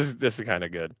 this is kind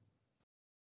of good.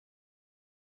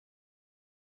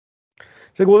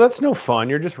 She's like, well, that's no fun.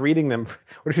 You're just reading them.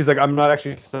 Or she's like, I'm not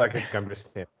actually psychic. I'm just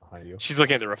standing behind you. She's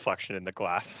looking at the reflection in the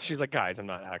glass. She's like, guys, I'm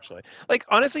not actually. Like,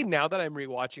 honestly, now that I'm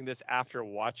rewatching this after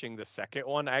watching the second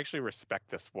one, I actually respect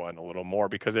this one a little more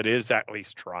because it is at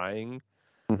least trying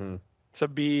to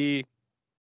be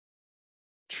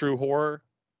true horror.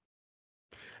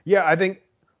 Yeah, I think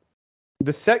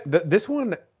this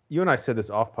one, you and I said this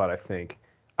off pod, I think.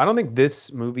 I don't think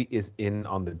this movie is in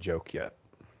on the joke yet.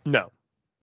 No.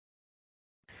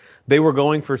 They were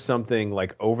going for something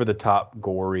like over the top,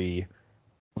 gory,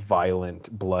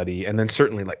 violent, bloody, and then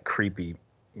certainly like creepy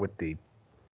with the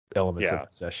elements of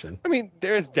possession. I mean,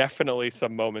 there's definitely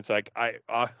some moments like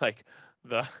like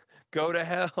the go to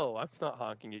hell. I'm not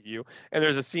honking at you. And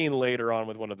there's a scene later on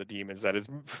with one of the demons that is,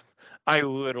 I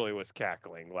literally was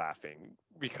cackling, laughing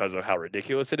because of how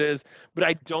ridiculous it is. But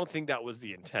I don't think that was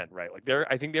the intent, right? Like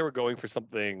I think they were going for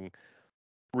something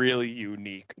really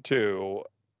unique to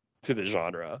the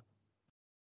genre.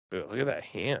 Ugh, look at that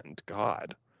hand,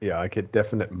 God. Yeah, I get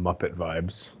definite Muppet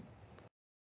vibes.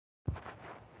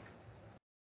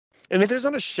 And if there's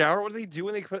not a shower, what do they do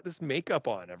when they put this makeup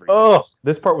on every day?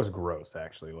 This part was gross,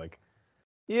 actually. Like,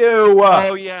 ew.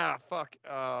 Oh yeah, fuck.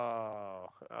 Oh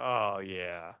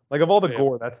yeah. Like of all the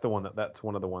gore, that's one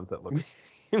of the ones that looks.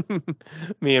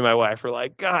 Me and my wife were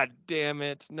like, God damn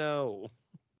it, no.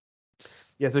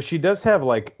 Yeah, so she does have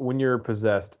like when you're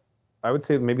possessed, I would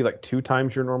say maybe like 2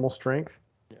 times your normal strength.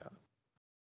 Yeah.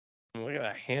 And look at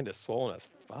that hand is swollen as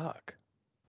fuck.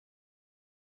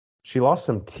 She lost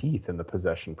some teeth in the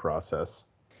possession process.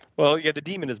 Well, yeah, the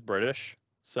demon is British,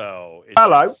 so.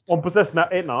 Hello, I'm possessed now,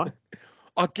 ain't I?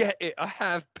 I get it. I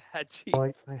have bad teeth.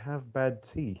 I have bad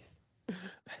teeth.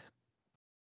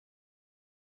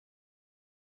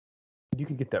 You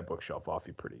could get that bookshelf off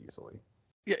you pretty easily.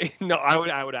 Yeah, no,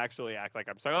 I would actually act like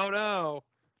I'm saying, oh no,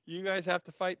 you guys have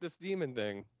to fight this demon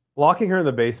thing. Locking her in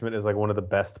the basement is like one of the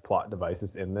best plot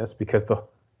devices in this because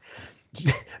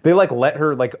they like let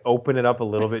her like open it up a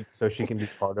little bit so she can be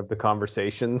part of the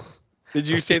conversations. Did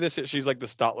you say this? She's like the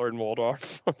Statler and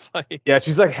Waldorf fight. Yeah,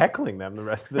 she's like heckling them the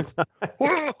rest of the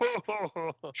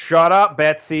time. Shut up,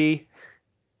 Betsy.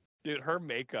 Dude, her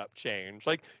makeup changed.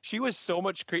 Like she was so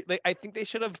much like, I think they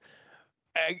should have.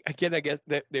 Again, I guess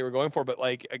that they were going for, but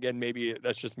like again, maybe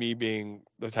that's just me being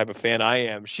the type of fan I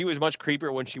am. She was much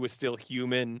creepier when she was still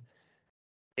human,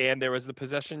 and there was the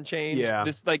possession change. Yeah,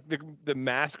 this like the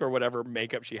mask or whatever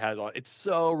makeup she has on. It's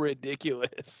so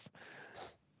ridiculous.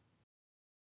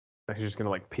 She's just gonna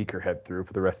like peek her head through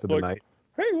for the rest of the night.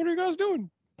 Hey, what are you guys doing?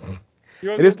 You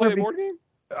guys gonna play a board game?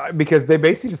 Because they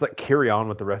basically just like carry on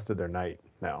with the rest of their night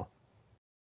now.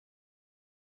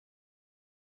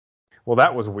 Well,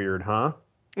 that was weird, huh?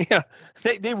 Yeah,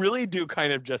 they really do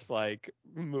kind of just like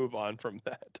move on from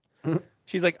that.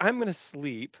 She's like, I'm gonna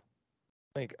sleep.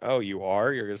 Like, oh, you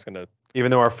are? You're just gonna.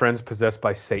 Even though our friend's possessed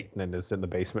by Satan and is in the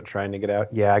basement trying to get out.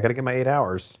 Yeah, I got to get my 8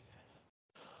 hours.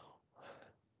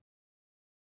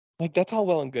 Like, that's all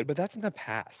well and good, but that's in the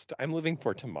past. I'm living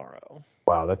for tomorrow.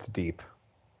 Wow, that's deep.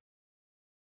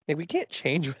 Like, we can't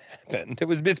change what happened.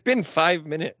 It's been 5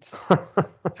 minutes.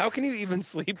 How can you even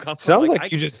sleep comfortably? Sounds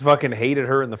like you just fucking hated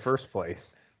her in the first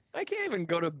place. I can't even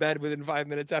go to bed within 5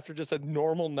 minutes after just a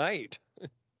normal night.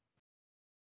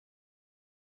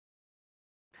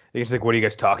 He's like, what are you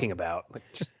guys talking about? Like,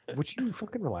 just would you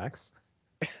fucking relax?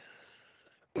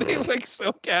 They like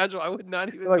so casual. I would not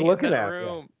even like be looking in that at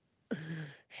room. Yeah.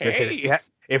 Hey, Listen,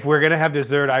 if we're gonna have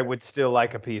dessert, I would still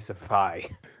like a piece of pie.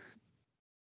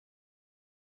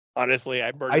 Honestly, I'm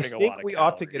I burning a lot think of we calories.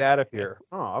 ought to get out of here.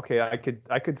 Oh, okay.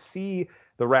 I could see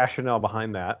the rationale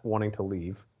behind that, wanting to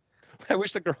leave. I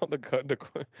wish the girl,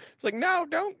 she's like, no,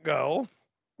 don't go.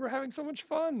 We're having so much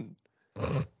fun.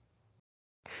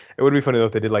 It would be funny though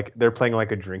if they did like they're playing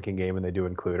like a drinking game and they do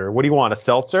include her. What do you want? A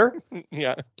seltzer?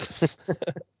 Yeah.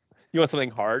 You want something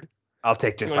hard? I'll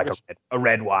take just like a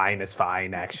red wine is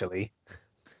fine actually.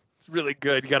 It's really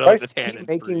good. You gotta let the tannins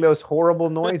making breathe. those horrible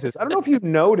noises. I don't know if you've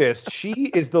noticed.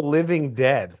 She is the living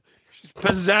dead. She's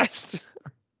possessed.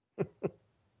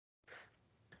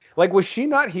 Like, was she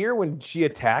not here when she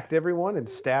attacked everyone and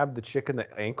stabbed the chick in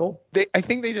the ankle? I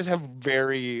think they just have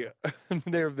very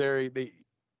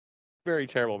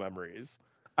terrible memories.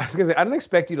 I was gonna say I don't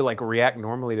expect you to like react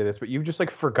normally to this, but you've just like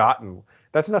forgotten.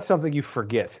 That's not something you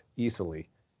forget easily.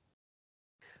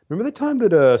 Remember the time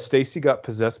that Stacy got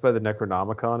possessed by the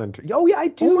Necronomicon and oh yeah, I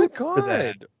do. Oh my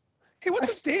god. Hey, what's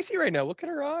with Stacy right now? Look at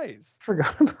her eyes.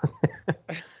 Forgot about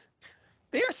that.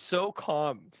 They are so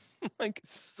calm. Like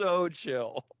so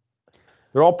chill.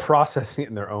 They're all processing it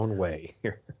in their own way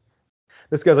here.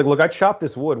 This guy's like, look, I chopped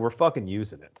this wood. We're fucking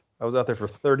using it. I was out there for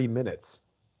 30 minutes.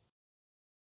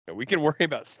 Yeah, we can worry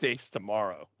about Stace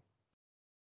tomorrow.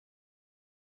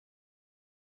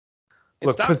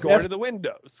 Look, stop going to the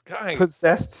windows, guys.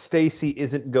 Possessed Stacy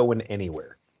isn't going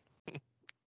anywhere.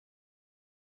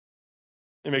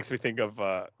 It makes me think of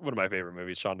one of my favorite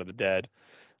movies, Shaun of the Dead,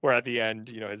 where at the end,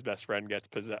 his best friend gets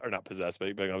possessed, or not possessed, but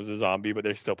he becomes a zombie, but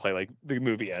they still play like the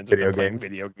movie ends with them playing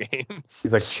video games.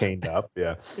 He's like chained up,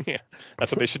 yeah. Yeah,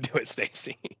 that's what they should do at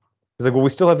Stacy. He's like, well, we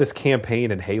still have this campaign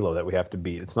in Halo that we have to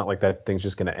beat. It's not like that thing's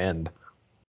just going to end.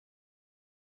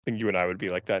 I think you and I would be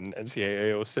like that in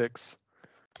NCAA 06.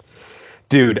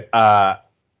 Dude,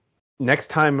 next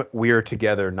time we are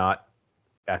together, not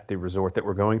at the resort that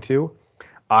we're going to,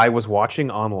 I was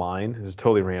watching online. This is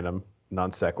totally random,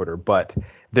 non sequitur, but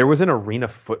there was an Arena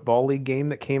Football League game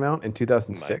that came out in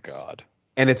 2006. My God.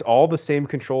 And it's all the same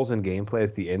controls and gameplay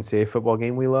as the NCAA football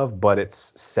game we love, but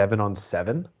it's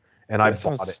 7-on-7. And I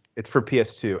bought it. It's for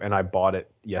PS2, and I bought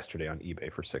it yesterday on eBay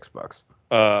for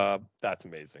 $6. That's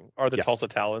amazing. Are the Tulsa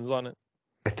Talons on it?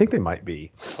 I think they might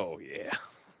be. Oh yeah.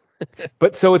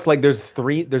 But so it's like there's a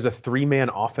 3-man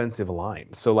offensive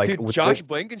line. So like dude, Josh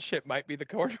Blankenship might be the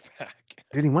quarterback.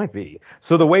 Dude, he might be.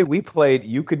 So the way we played,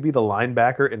 you could be the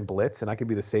linebacker in blitz, and I could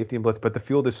be the safety in blitz. But the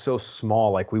field is so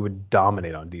small, like we would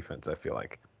dominate on defense. I feel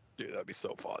like. Dude, that'd be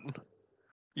so fun.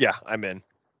 Yeah, I'm in.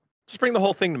 Just bring the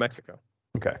whole thing to Mexico.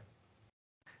 Okay.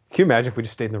 Can you imagine if we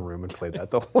just stayed in the room and played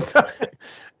that the whole time?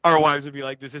 Our wives would be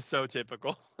like, "This is so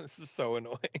typical. This is so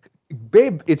annoying."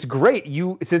 Babe, it's great.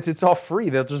 Since it's all free,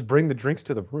 they'll just bring the drinks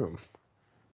to the room.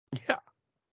 Yeah.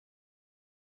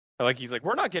 Like he's like,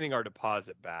 we're not getting our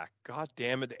deposit back. God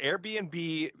damn it. The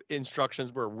Airbnb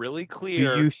instructions were really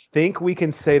clear. Do you think we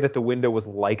can say that the window was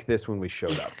like this when we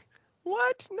showed up?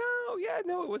 What? No. Yeah,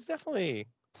 no, it was definitely.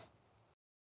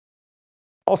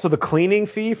 Also, the cleaning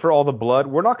fee for all the blood,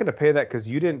 we're not going to pay that because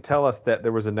you didn't tell us that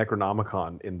there was a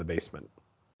Necronomicon in the basement.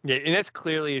 Yeah, and that's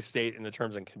clearly a state in the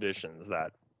terms and conditions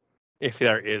that if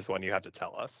there is one, you have to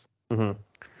tell us. Mm-hmm.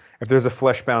 If there's a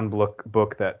fleshbound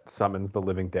book that summons the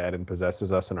living dead and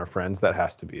possesses us and our friends, that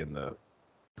has to be in the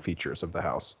features of the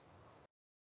house.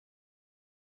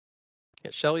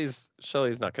 Yeah, Shelly's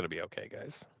not going to be okay,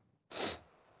 guys.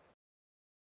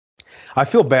 I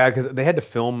feel bad because they had to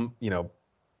film,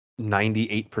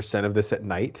 98% of this at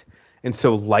night. And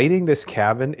so lighting this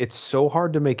cabin, it's so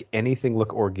hard to make anything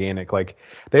look organic. Like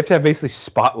they have to have basically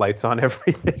spotlights on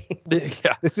everything.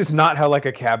 Yeah. This is not how like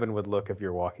a cabin would look if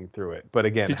you're walking through it. But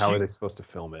again, how are they supposed to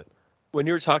film it? When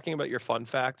you were talking about your fun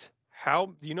fact,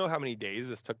 do you know how many days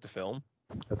this took to film?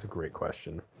 That's a great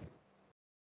question.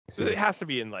 So it has to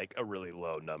be in like a really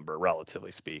low number,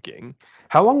 relatively speaking.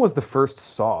 How long was the first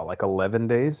Saw? Like 11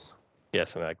 days? Yeah,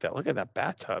 something like that. Look at that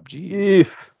bathtub.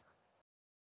 Jeez.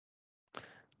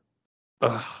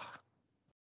 Ugh.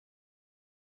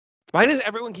 Why does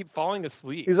everyone keep falling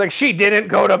asleep? He's like, she didn't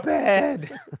go to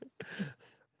bed.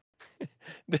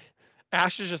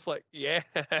 Ash is just like, yeah,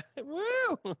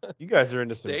 woo. You guys are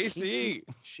into some Stacy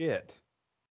shit.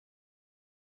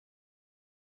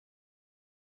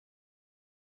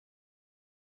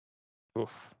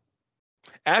 Oof.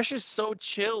 Ash is so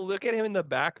chill. Look at him in the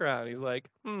background. He's like,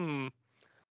 He's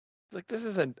like, this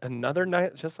is another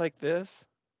night just like this.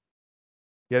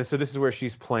 Yeah, so this is where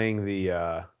she's playing the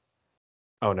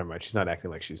oh, never mind. She's not acting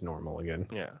like she's normal again.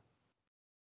 Yeah.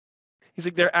 He's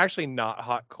like, they're actually not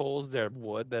hot coals. They're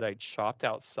wood that I chopped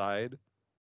outside.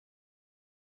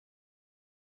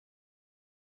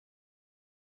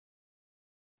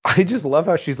 I just love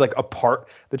how she's like a part.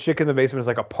 The chick in the basement is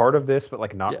like a part of this, but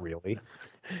like not really.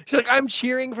 She's like, I'm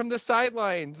cheering from the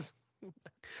sidelines.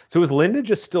 So is Linda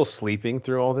just still sleeping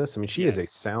through all this? I mean, she is a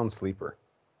sound sleeper.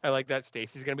 I like that.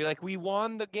 Stacy's gonna be like, we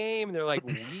won the game. And they're like,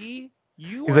 He's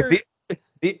like,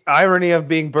 the irony of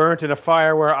being burnt in a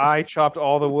fire where I chopped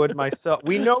all the wood myself.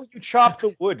 We know you chopped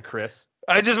the wood, Chris.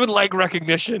 I just would like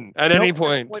recognition at any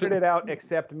point. Pointed it out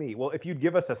except me. Well, if you'd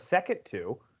give us a second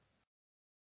to.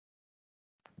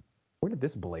 Where did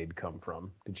this blade come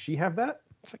from? Did she have that?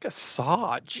 It's like a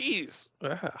saw. Jeez.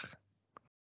 Ugh.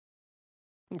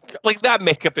 Like that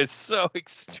makeup is so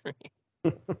extreme.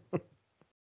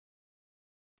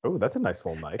 Oh, that's a nice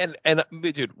little knife. And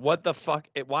dude, what the fuck?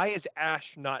 Why is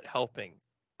Ash not helping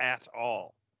at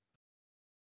all?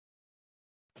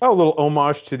 Oh, a little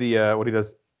homage to the what he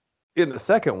does in the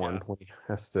second one when he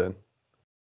has to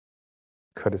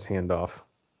cut his hand off.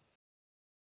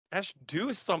 Ash,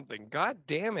 do something. God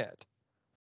damn it.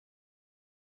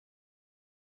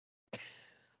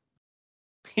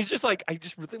 He's just like, I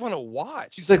just really want to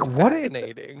watch. He's like, what?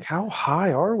 Fascinating. How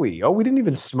high are we? Oh, we didn't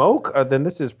even smoke? Then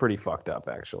this is pretty fucked up,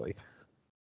 actually.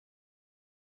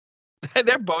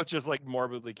 They're both just like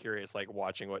morbidly curious, like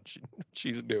watching what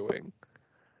she's doing.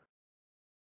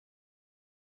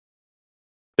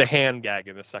 The hand gag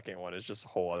in the second one is just a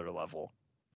whole other level.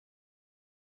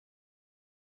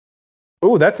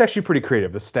 Oh, that's actually pretty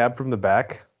creative. The stab from the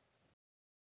back.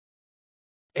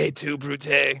 Et tu,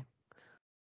 Brute.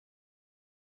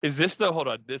 Is this hold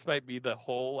on, this might be the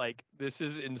whole, like, this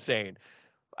is insane.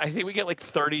 I think we get like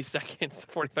 30 seconds,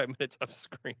 45 minutes of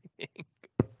screaming.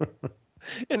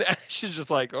 And Ash is just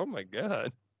like, oh my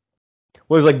God.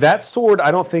 Well, it's like that sword,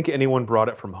 I don't think anyone brought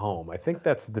it from home. I think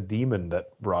that's the demon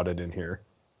that brought it in here.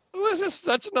 This is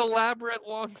such an elaborate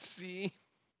long scene.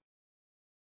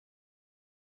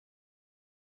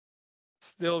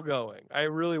 Still going. I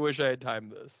really wish I had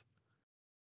timed this.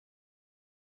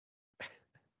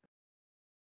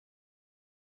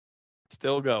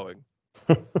 Still going.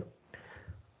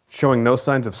 Showing no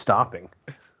signs of stopping.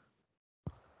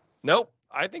 Nope.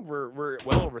 I think we're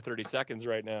well over 30 seconds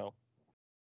right now.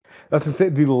 That's to say,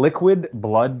 the liquid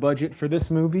blood budget for this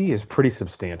movie is pretty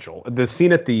substantial. The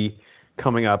scene at the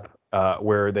coming up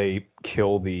where they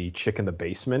kill the chick in the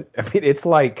basement, I mean, it's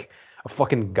like a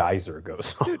fucking geyser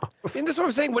goes off. Dude, and this is what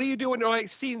I'm saying. What are you doing? Like,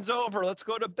 scene's over. Let's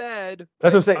go to bed.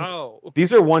 That's what I'm saying. Oh.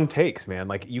 These are one takes, man.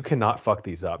 Like, you cannot fuck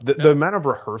these up. The amount of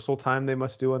rehearsal time they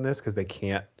must do on this, because they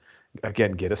can't,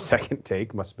 again, get a second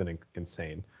take, must have been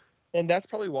insane. And that's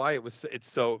probably why it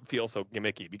feels so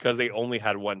gimmicky, because they only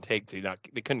had one take they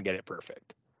couldn't get it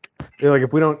perfect. They're like,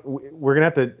 if we don't, we're gonna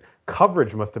have to.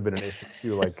 Coverage must have been an issue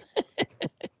too. Like,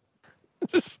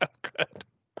 this is so good.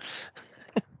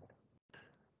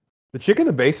 The chick in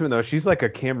the basement though, she's like a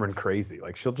Cameron crazy.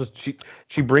 Like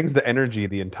she brings the energy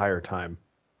the entire time.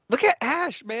 Look at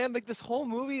Ash, man. Like this whole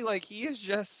movie, like he is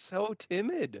just so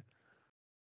timid.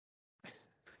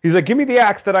 He's like, give me the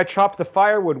axe that I chopped the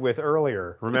firewood with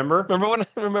earlier. Remember?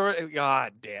 Remember?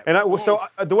 God damn. And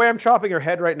the way I'm chopping her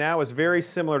head right now is very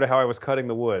similar to how I was cutting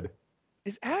the wood.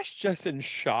 Is Ash just in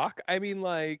shock? I mean,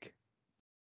 like.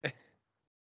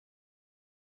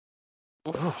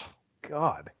 Oh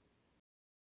God.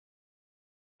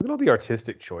 Look at all the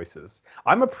artistic choices.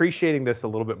 I'm appreciating this a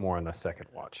little bit more on the second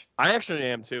watch. I actually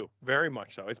am too, very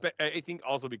much so. I think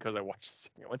also because I watched the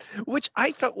second one, which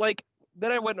I felt like.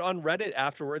 Then I went on Reddit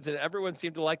afterwards, and everyone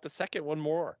seemed to like the second one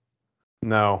more.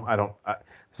 No, I don't. The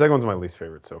second one's my least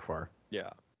favorite so far. Yeah.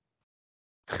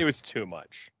 It was too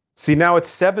much. See, now it's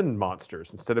 7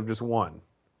 monsters instead of just 1.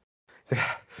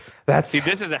 See,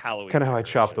 this is a Halloween. Kind of how I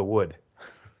chop the wood.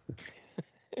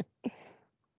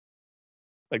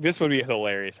 Like, this would be a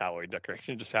hilarious Halloween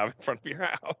decoration just have in front of your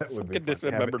house. Look at this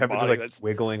dismembered body just, like, that's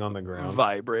wiggling on the ground.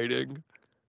 Vibrating.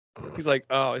 He's like,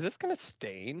 oh, is this going to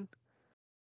stain?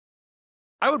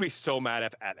 I would be so mad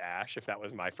at Ash if that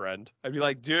was my friend. I'd be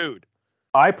like, dude.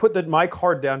 I put my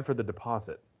card down for the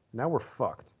deposit. Now we're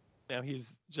fucked. Now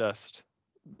he's just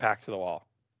back to the wall.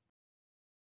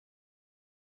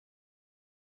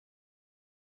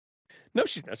 No,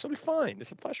 she's not. She'll be fine.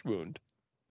 It's a flesh wound.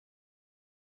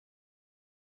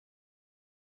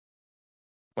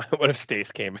 What if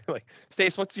Stace came? Like,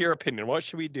 Stace, what's your opinion? What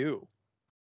should we do?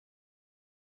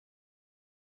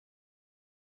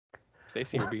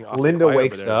 Stacey, you're being awfully Linda quiet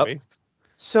wakes over there, up. baby.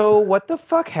 So what the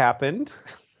fuck happened?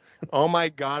 Oh my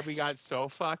God, we got so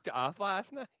fucked up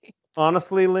last night.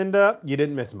 Honestly, Linda, you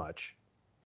didn't miss much.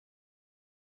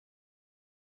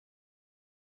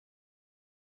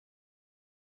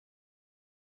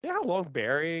 Yeah, how long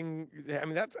burying? I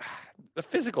mean, that's the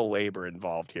physical labor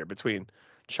involved here between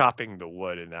chopping the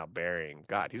wood and now burying.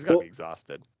 God, he's got to be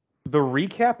exhausted. The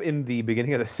recap in the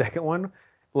beginning of the second one,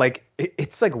 like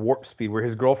it's like Warp Speed, where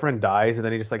his girlfriend dies and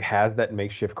then he just like has that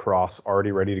makeshift cross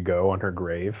already ready to go on her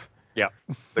grave. Yeah.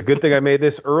 The good thing I made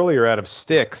this earlier out of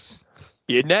sticks.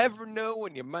 You never know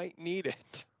when you might need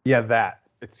it. Yeah, that.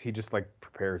 He just like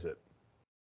prepares it.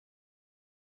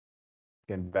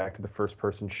 Again, back to the first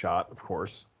person shot, of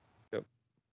course. Yep.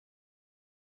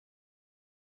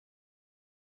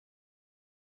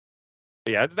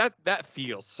 Yeah, that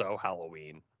feels so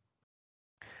Halloween.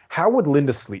 How would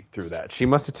Linda sleep through that? She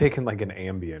must have taken like an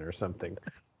Ambien or something.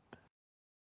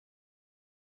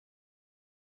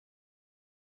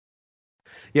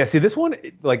 Yeah, see this one,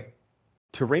 like,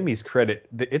 to Raimi's credit,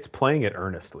 it's playing it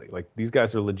earnestly. Like, these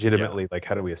guys are legitimately like,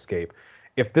 how do we escape?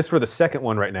 If this were the second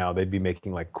one right now, they'd be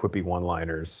making like quippy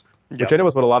one-liners, which I know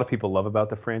is what a lot of people love about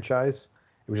the franchise.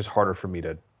 It was just harder for me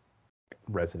to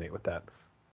resonate with that.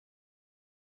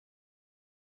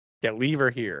 Yeah, leave her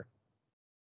here.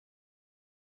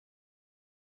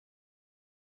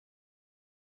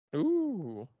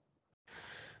 Ooh.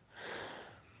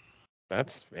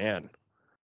 That's, man.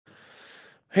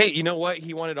 Hey, you know what?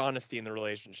 He wanted honesty in the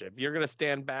relationship. You're going to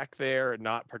stand back there and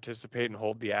not participate and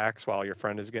hold the axe while your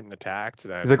friend is getting attacked.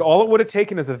 Then... He's like, all it would have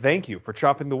taken is a thank you for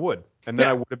chopping the wood. And then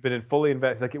I would have been in fully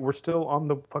invested. Like, we're still on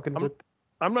the fucking...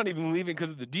 I'm not even leaving because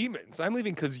of the demons. I'm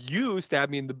leaving because you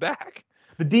stabbed me in the back.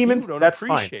 The demons, that's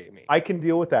fine. Me. I can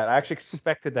deal with that. I actually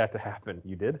expected that to happen.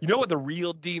 You did? You know what the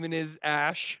real demon is,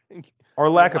 Ash? Our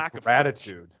lack of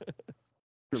gratitude.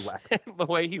 The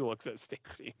way he looks at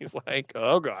Stacy, he's like,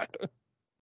 oh God.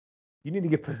 You need to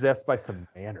get possessed by some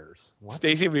manners.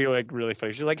 Stacy would be like really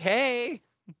funny. She's like, hey,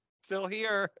 still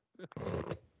here.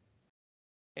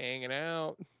 Hanging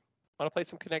out. Want to play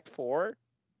some Connect 4?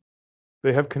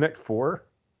 They have Connect 4?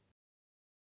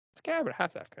 This guy would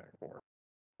have to have Connect 4.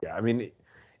 Yeah, I mean,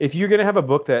 if you're going to have a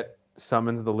book that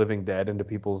summons the living dead into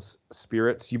people's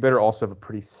spirits, you better also have a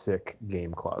pretty sick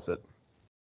game closet.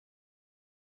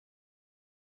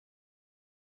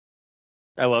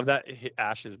 I love that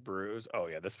Ash's bruise. Oh,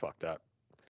 yeah, this fucked up.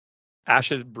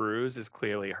 Ash's bruise is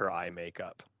clearly her eye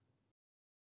makeup.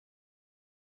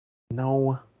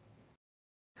 No.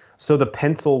 So the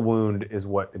pencil wound is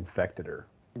what infected her.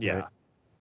 Yeah. Right?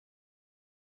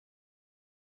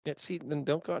 Yeah, see, then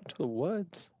don't go out into the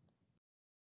woods.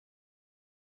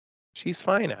 She's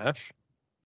fine, Ash.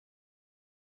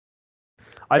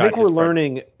 I think we're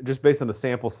learning, just based on the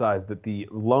sample size, that the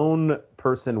lone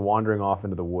person wandering off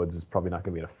into the woods is probably not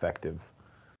going to be an effective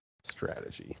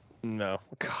strategy. No.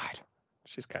 God.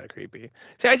 She's kind of creepy.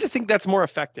 See, I just think that's more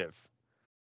effective.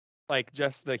 Like,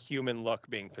 just the human look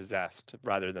being possessed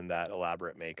rather than that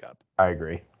elaborate makeup. I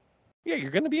agree. Yeah,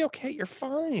 you're going to be okay. You're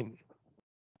fine.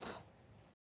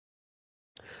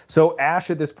 So Ash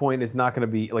at this point is not going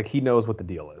to be, like, he knows what the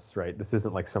deal is, right? This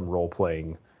isn't like some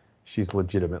role-playing. She's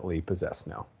legitimately possessed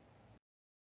now.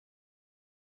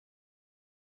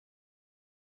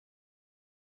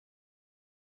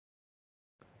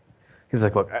 He's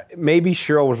like, look, maybe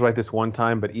Cheryl was right this one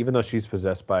time, but even though she's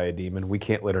possessed by a demon, we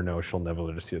can't let her know. She'll never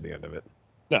let us hear the end of it.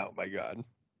 Oh, my God.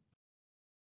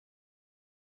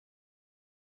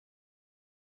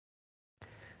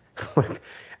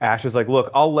 Ash is like,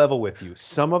 look, I'll level with you.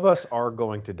 Some of us are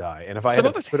going to die, and if I some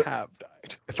of us have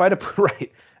died. If I had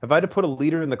to put a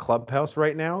leader in the clubhouse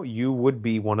right now, you would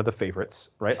be one of the favorites,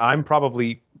 right? I'm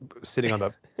probably sitting on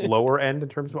the lower end in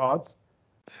terms of odds.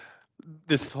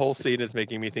 This whole scene is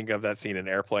making me think of that scene in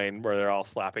Airplane where they're all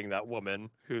slapping that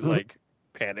woman who's like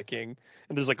panicking,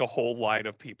 and there's like a whole line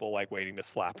of people like waiting to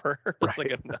slap her. It's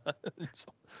like a nuts.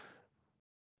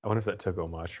 I wonder if that took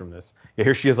homage from this. Yeah,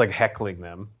 here she is like heckling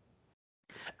them.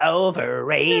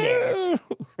 Overrated.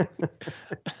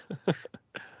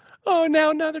 Oh, now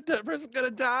another person's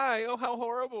gonna die. Oh, how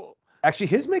horrible. Actually,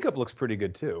 his makeup looks pretty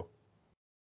good too.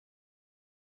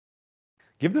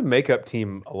 Give the makeup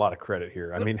team a lot of credit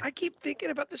here. Look, I mean, I keep thinking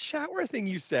about the shower thing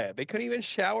you said. They couldn't even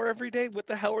shower every day. What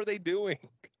the hell are they doing?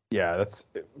 Yeah, that's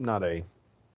not a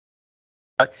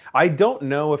I don't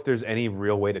know if there's any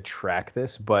real way to track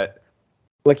this, but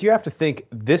like you have to think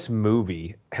this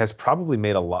movie has probably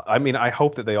made a lot. I mean, I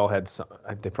hope that they all had some.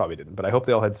 They probably didn't, but I hope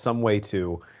they all had some way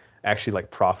to actually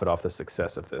like profit off the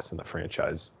success of this in the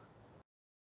franchise.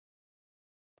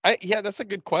 Yeah, that's a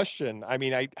good question. I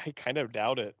mean, I kind of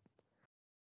doubt it.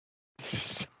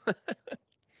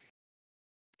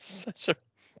 Such a,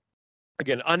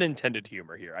 again, unintended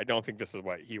humor here. I don't think this is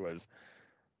what he was.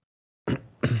 But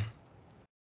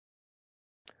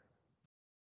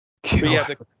yeah,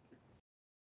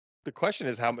 the question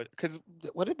is how much, because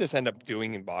what did this end up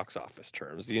doing in box office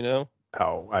terms? Do you know?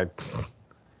 Oh,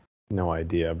 no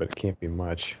idea, but it can't be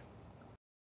much.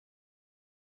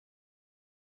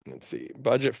 Let's see.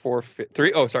 Budget 4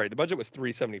 oh, sorry. The budget was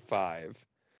 375.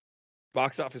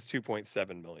 Box office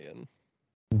 2.7 million.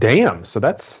 Damn. So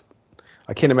that's,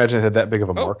 I can't imagine it had that big of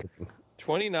a marketing.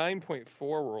 29.4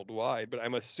 worldwide, but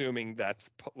I'm assuming that's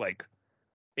like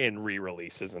in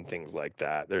re-releases and things like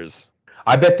that.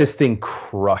 I bet this thing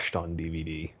crushed on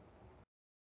DVD.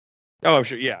 Oh, I'm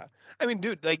sure. Yeah. I mean,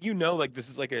 dude, like, like this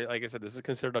is like I said, this is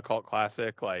considered a cult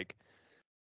classic. Like,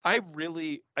 I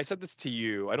said this to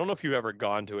you. I don't know if you've ever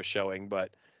gone to a showing, but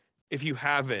if you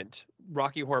haven't,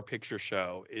 Rocky Horror Picture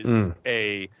Show is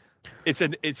it's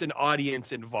an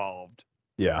audience involved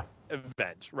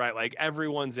event, right? Like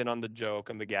everyone's in on the joke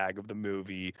and the gag of the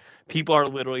movie. People are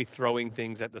literally throwing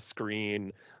things at the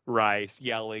screen, right?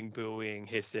 Yelling, booing,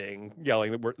 hissing,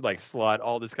 yelling like slut,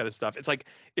 all this kind of stuff.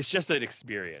 It's just an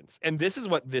experience. And this is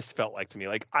what this felt like to me.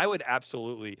 Like I would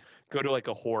absolutely go to like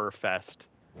a horror fest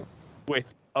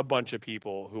with a bunch of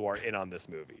people who are in on this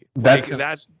movie.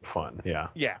 That's fun. Yeah.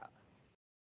 Yeah.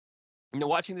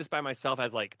 Watching this by myself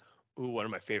as like, ooh, one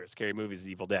of my favorite scary movies is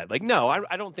Evil Dead. Like, no,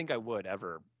 I don't think I would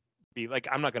ever be like,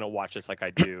 I'm not going to watch this like I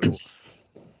do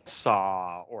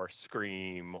Saw or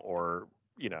Scream or,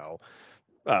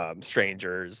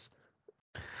 Strangers.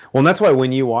 Well, and that's why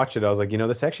when you watch it, I was like,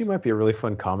 this actually might be a really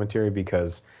fun commentary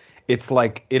because it's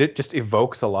like it just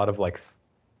evokes a lot of like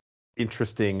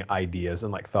interesting ideas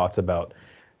and like thoughts about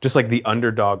just like the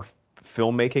underdog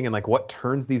filmmaking and like what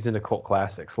turns these into cult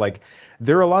classics. Like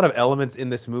there are a lot of elements in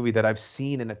this movie that I've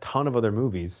seen in a ton of other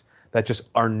movies that just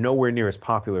are nowhere near as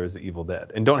popular as The Evil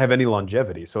Dead and don't have any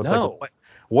longevity. So it's like,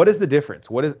 what is the difference?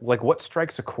 What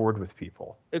strikes a chord with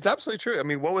people? It's absolutely true. I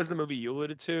mean, what was the movie you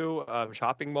alluded to?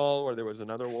 Shopping Mall, or there was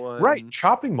another one? Right,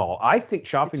 Shopping Mall. I think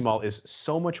Shopping Mall is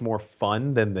so much more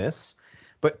fun than this,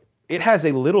 but it has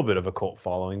a little bit of a cult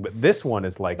following. But this one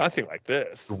is like nothing like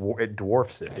this. It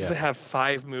dwarfs it. It doesn't have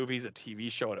 5 movies, a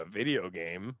TV show, and a video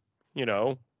game. The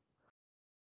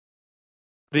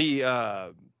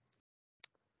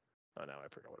oh no, I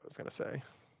forgot what I was gonna say.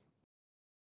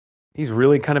 He's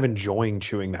really kind of enjoying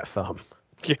chewing that thumb.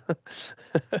 Yeah.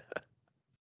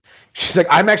 She's like,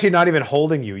 I'm actually not even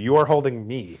holding you. You are holding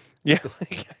me. Yeah.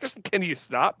 Can you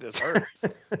stop? This hurts.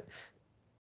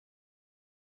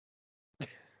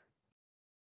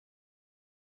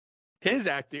 His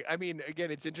acting, I mean, again,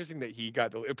 it's interesting that he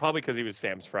got probably because he was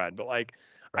Sam's friend, but like,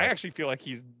 right. I actually feel like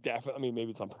he's definitely, I mean,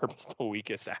 maybe it's on purpose, the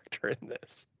weakest actor in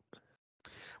this.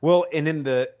 Well, and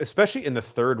especially in the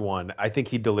third one, I think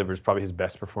he delivers probably his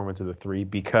best performance of the 3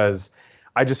 because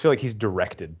I just feel like he's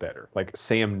directed better. Like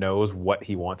Sam knows what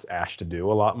he wants Ash to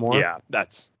do a lot more. Yeah,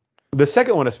 that's the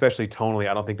second one, especially tonally.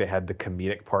 I don't think they had the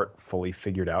comedic part fully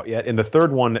figured out yet. In the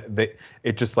third one,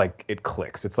 it just like it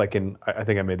clicks. It's like I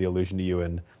think I made the allusion to you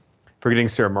in Forgetting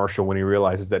Sarah Marshall when he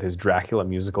realizes that his Dracula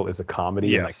musical is a comedy.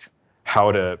 Yes. And like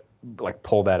how to like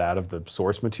pull that out of the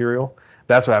source material.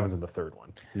 That's what happens in the third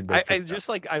one. I just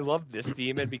like, I love this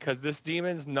demon because this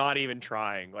demon's not even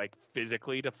trying like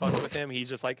physically to fuck with him.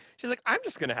 She's like, I'm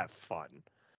just going to have fun.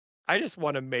 I just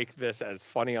want to make this as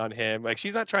funny on him. Like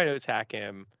she's not trying to attack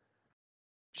him.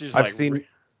 She's I've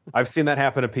seen that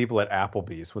happen to people at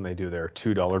Applebee's when they do their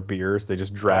 $2 beers. They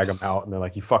just drag them out and they're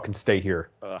like, you fucking stay here.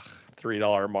 Ugh, $3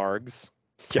 margs.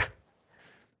 Yeah.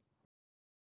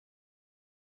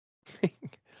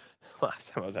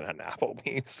 Last time I was at an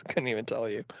Applebee's, couldn't even tell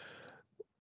you.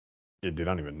 Yeah, dude,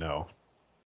 I don't even know.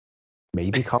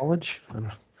 Maybe college? I don't know.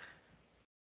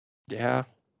 Yeah.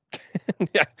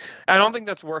 Yeah. I don't think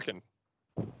that's working.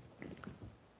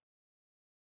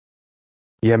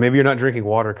 Yeah, maybe you're not drinking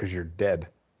water because you're dead.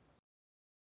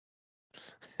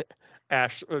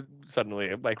 Ash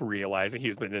suddenly like realizing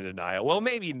he's been in denial. Well,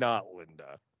 maybe not,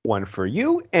 Linda. 1 for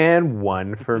you and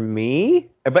 1 for me.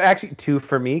 But actually 2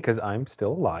 for me because I'm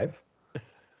still alive.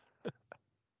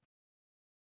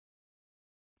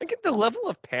 I get the level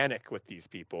of panic with these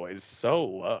people is so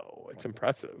low. It's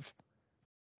impressive.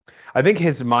 I think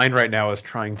his mind right now is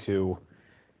trying to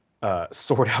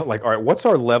sort out like, all right, what's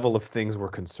our level of things we're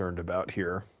concerned about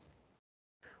here?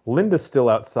 Linda's still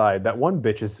outside. That one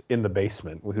bitch is in the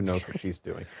basement. Who knows what she's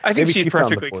doing? I think Maybe she's she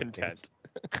found the perfectly board content.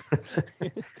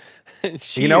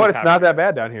 You know what? It's not that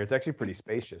bad down here. It's actually pretty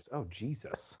spacious. Oh,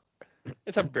 Jesus.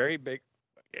 It's a very big,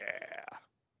 yeah.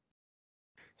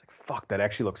 It's like, fuck, that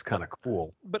actually looks kind of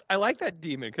cool. But I like that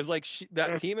demon because like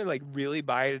that demon like really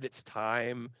bided its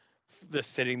time,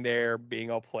 just sitting there being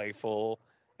all playful,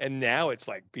 and now it's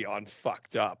like beyond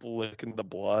fucked up, licking the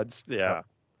bloods. Yeah.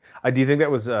 Do you think that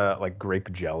was like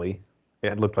grape jelly?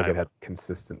 It looked like it had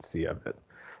consistency of it.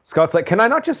 Scott's like, can I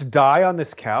not just die on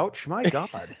this couch? My God.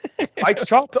 I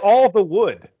chopped all the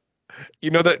wood.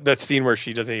 You know that scene where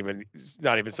she's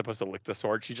not even supposed to lick the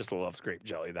sword. She just loves grape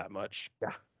jelly that much.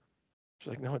 Yeah. She's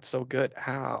like, no, it's so good.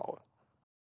 How?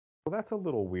 Well, that's a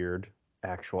little weird,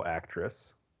 actual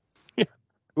actress. Yeah.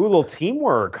 Ooh, a little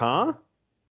teamwork, huh?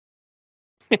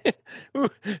 Ooh,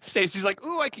 Stacy's like,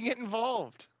 ooh, I can get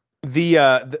involved.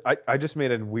 I just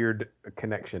made a weird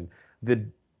connection. The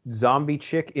zombie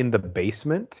chick in the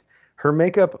basement, her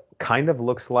makeup kind of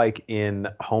looks like in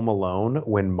Home Alone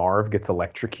when Marv gets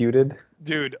electrocuted.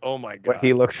 Dude, oh my God. What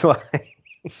he looks like.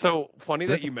 So funny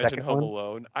that you mentioned Home one?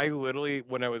 Alone. I literally,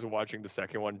 when I was watching the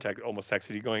second one, almost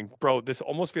texted you going, bro, this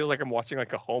almost feels like I'm watching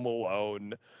like a Home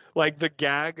Alone. Like the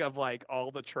gag of like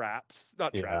all the traps,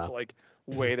 not traps, like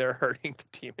way they're hurting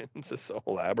the demons is so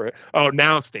elaborate. Oh,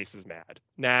 now Stacy's mad.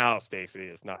 Now Stacy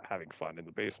is not having fun in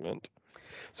the basement.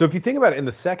 So if you think about it, in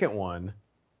the second one,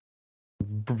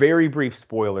 very brief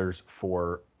spoilers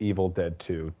for Evil Dead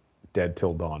 2, Dead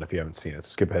Till Dawn, if you haven't seen it. So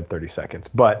skip ahead 30 seconds.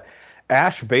 But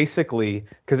Ash basically,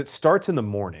 because it starts in the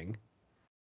morning,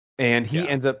 and he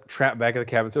ends up trapped back in the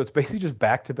cabin. So it's basically just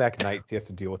back-to-back nights he has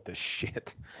to deal with this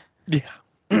shit. Yeah.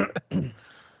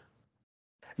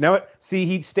 Now,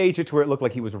 he staged it to where it looked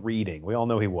like he was reading. We all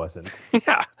know he wasn't.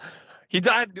 Yeah. He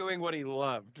died doing what he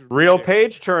loved. Real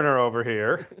page turner over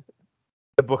here.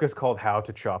 The book is called How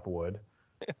to Chop Wood.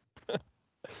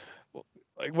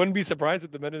 I wouldn't be surprised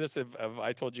at the minute if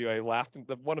I told you I laughed.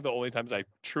 One of the only times I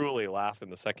truly laughed in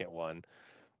the second one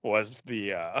was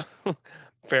the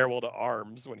farewell to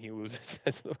arms when he loses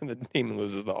when the demon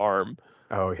loses the arm.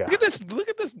 Oh yeah. Look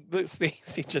at this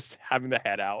Stacy just having the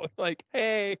head out. Like,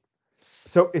 hey.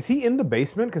 So is he in the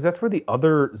basement? Because that's where the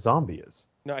other zombie is.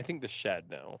 No, I think the shed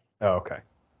now. Oh, okay.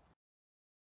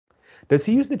 Does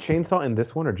he use the chainsaw in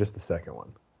this one or just the second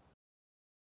one?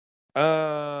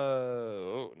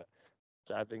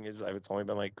 Sad thing is, it's only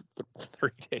been like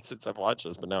 3 days since I've watched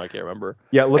this, but now I can't remember.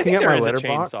 Yeah, looking at my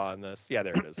letterbox. Letterboxd. Chainsaw in this. Yeah,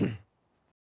 there it is.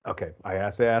 Okay, I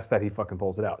asked that, he fucking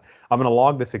pulls it out. I'm gonna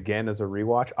log this again as a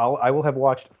rewatch. I will have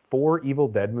watched 4 Evil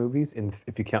Dead movies,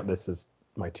 if you count this as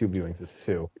my 2 viewings as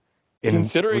 2.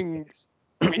 Considering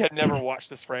we had never watched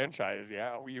this franchise,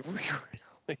 yeah, we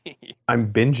really.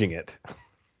 I'm binging it.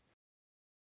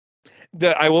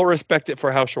 I will respect it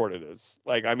for how short it is.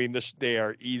 Like, I mean, they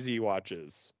are easy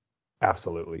watches.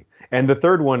 Absolutely. And the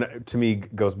third one to me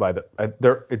goes by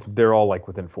they're all like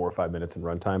within 4 or 5 minutes in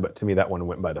runtime, but to me that one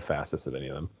went by the fastest of any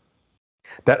of them.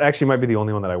 That actually might be the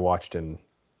only one that I watched in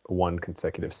one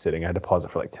consecutive sitting. I had to pause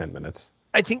it for like 10 minutes.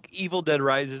 I think Evil Dead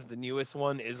Rises, the newest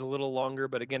one, is a little longer,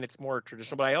 but again, it's more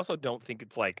traditional. But I also don't think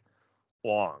it's like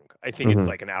long. I think it's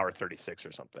like an hour 36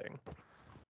 or something.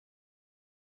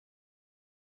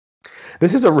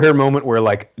 This is a rare moment where,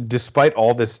 like, despite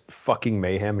all this fucking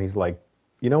mayhem, he's like,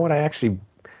 you know what? I actually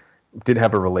did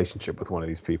have a relationship with one of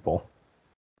these people.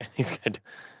 He's good.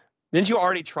 Didn't you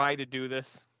already try to do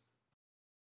this?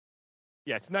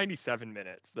 Yeah, it's 97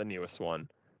 minutes, the newest one.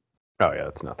 Oh, yeah,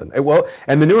 that's nothing. Well,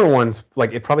 and the newer ones,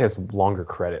 like, it probably has longer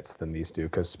credits than these do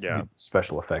because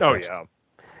special effects. Oh,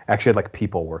 actually had, like,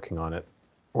 people working on it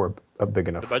or a big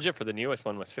enough. The budget for the newest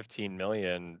one was $15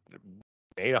 million,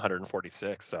 made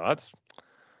 146, so that's...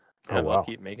 Yeah, they'll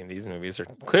keep making these movies. They're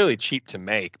clearly cheap to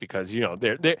make because, you know,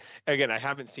 they're again, I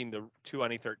haven't seen the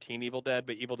 2013 Evil Dead,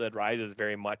 but Evil Dead Rise is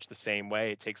very much the same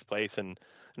way. It takes place in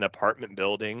an apartment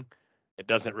building. It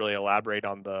doesn't really elaborate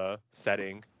on the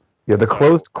setting. Yeah, the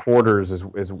closed quarters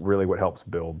is really what helps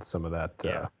build some of that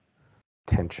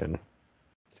tension.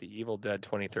 Let's see, Evil Dead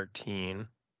 2013,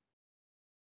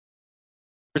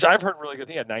 which I've heard really good.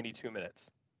 He had 92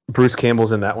 minutes. Bruce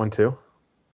Campbell's in that one too.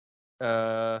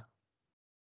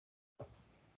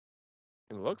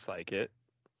 It looks like it.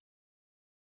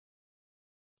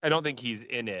 I don't think he's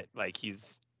in it. Like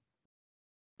he's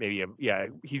maybe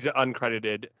he's an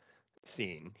uncredited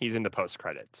scene. He's in the post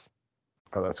credits.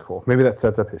 Oh, that's cool. Maybe that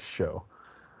sets up his show.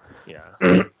 Yeah,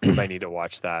 I might need to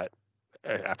watch that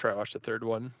after I watch the third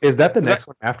one. Is that the next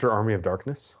one after Army of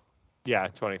Darkness? Yeah,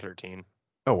 2013.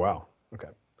 Oh wow.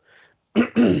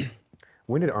 Okay.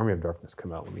 When did Army of Darkness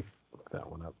come out? Let me look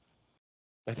that one up.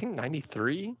 I think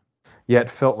 93. Yeah, it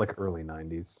felt like early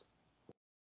 90s.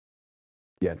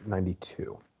 Yeah,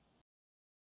 92.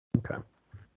 Okay.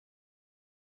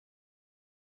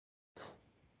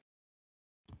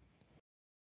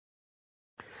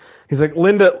 He's like,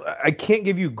 Linda, I can't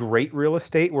give you great real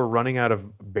estate. We're running out of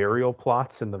burial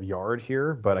plots in the yard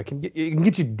here, but I can get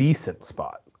you decent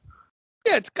spot.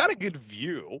 Yeah, it's got a good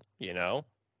view, you know.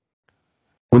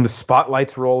 When the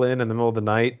spotlights roll in the middle of the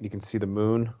night, you can see the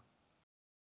moon.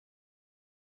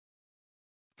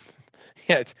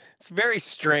 Yeah, it's very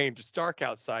strange. It's dark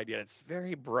outside, yet it's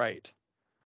very bright.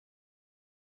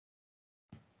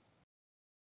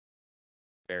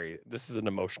 This is an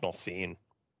emotional scene.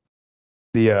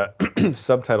 The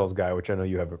subtitles guy, which I know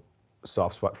you have a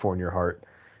soft spot for in your heart,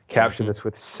 captioned this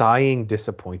with sighing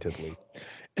disappointedly.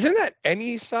 Isn't that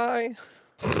any sigh?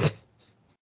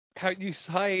 How you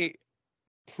sigh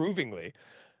provingly?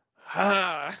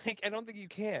 I don't think you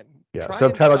can. Yeah, Try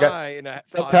subtitle and sigh in a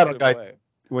subtitle guy. way.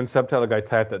 When subtitle guy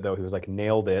typed that though, he was like,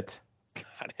 nailed it.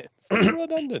 Got it. It's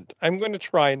redundant. I'm going to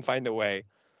try and find a way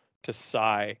to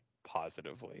sigh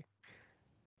positively.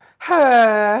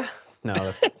 No,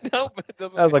 No, but it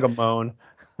doesn't. That was like a moan.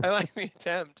 I like the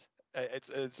attempt.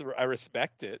 It's I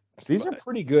respect it. These are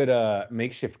pretty good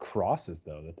makeshift crosses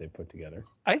though that they put together.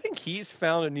 I think he's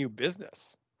found a new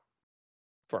business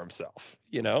for himself,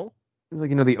 you know? He's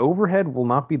like, the overhead will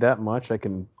not be that much. I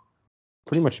can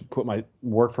pretty much put my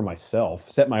work for myself,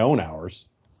 set my own hours.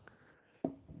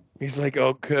 He's like,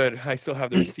 oh, good. I still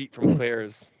have the receipt from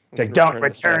Claire's. Like, don't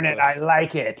return it. I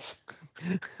like it.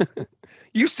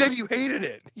 You said you hated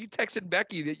it. You texted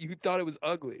Becky that you thought it was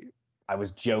ugly. I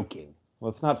was joking. Well,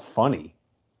 it's not funny.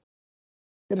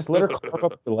 You just let her carve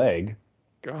up the leg.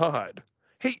 God.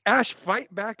 Hey, Ash,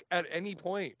 fight back at any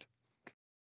point.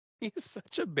 He's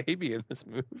such a baby in this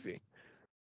movie.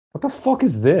 What the fuck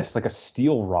is this? Like a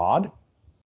steel rod?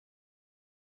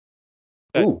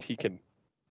 That he can.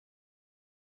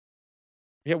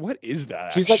 Yeah, what is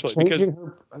that? She's actually? Like changing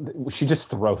her. She just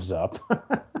throws up.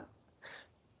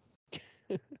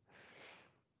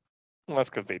 Well, that's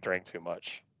because they drank too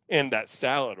much. And that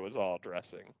salad was all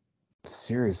dressing.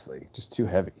 Seriously, just too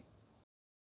heavy.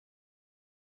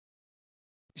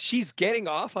 She's getting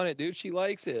off on it, dude. She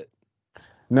likes it.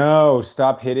 No,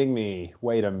 stop hitting me.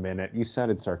 Wait a minute. You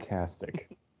sounded sarcastic.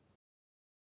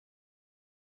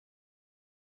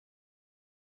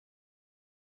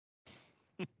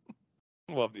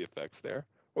 Love the effects there.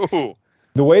 Ooh.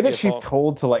 The way that she's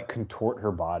told to like contort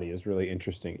her body is really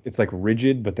interesting. It's like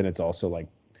rigid, but then it's also like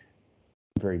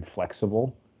very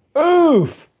flexible.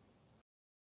 Oof!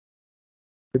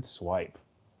 Good swipe.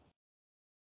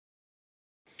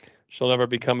 She'll never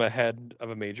become a head of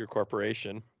a major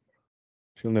corporation.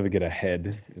 She'll never get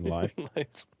ahead in life.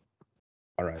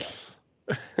 All right.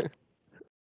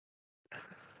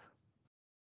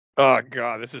 Oh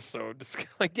God, this is so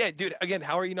disgusting. Like, yeah, dude. Again,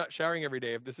 how are you not showering every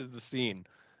day if this is the scene?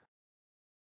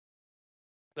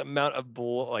 The amount of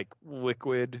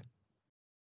liquid.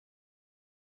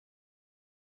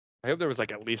 I hope there was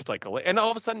like at least like a. And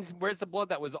all of a sudden, where's the blood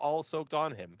that was all soaked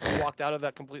on him? He walked out of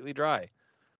that completely dry.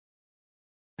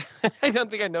 I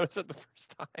don't think I noticed it the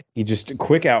first time. He just a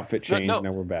quick outfit change. No.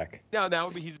 Now we're back. Now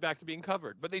would be he's back to being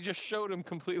covered, but they just showed him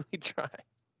completely dry.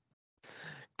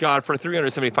 God, for a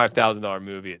 $375,000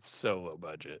 movie, it's so low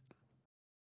budget.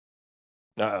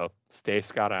 Uh-oh,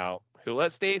 Stace got out. Who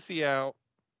let Stacy out?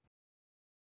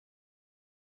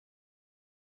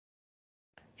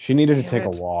 She needed to take a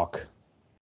walk.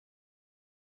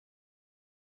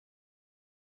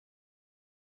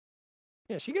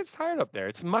 Yeah, she gets tired up there.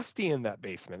 It's musty in that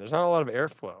basement. There's not a lot of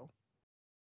airflow.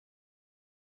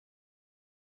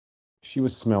 She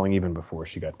was smelling even before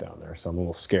she got down there, so I'm a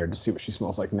little scared to see what she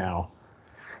smells like now.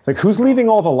 It's like, who's leaving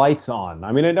all the lights on?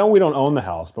 I mean, I know we don't own the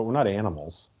house, but we're not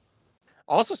animals.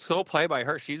 Also, slow play by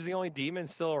her. She's the only demon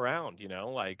still around, you know?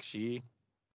 Like, she...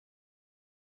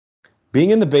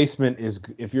 Being in the basement is,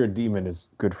 if you're a demon, is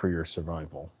good for your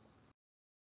survival.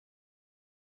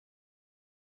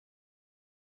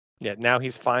 Yeah, now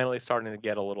he's finally starting to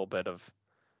get a little bit of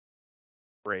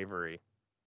bravery.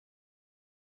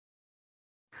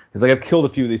 He's like, I've killed a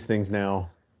few of these things now.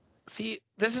 See,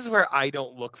 this is where I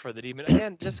don't look for the demon.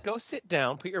 Again, just go sit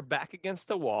down, put your back against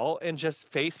the wall, and just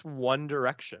face one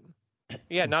direction.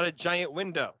 Yeah, not a giant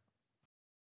window.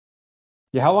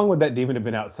 Yeah, how long would that demon have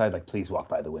been outside? Like, please walk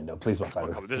by the window. Please walk by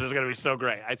the window. This is going to be so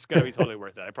great. It's going to be totally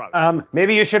worth it, I promise.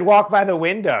 Maybe you should walk by the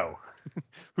window.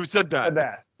 Who said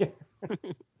that?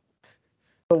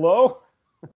 Hello?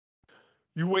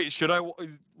 You wait, should I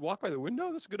walk by the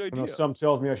window? That's a good idea. Some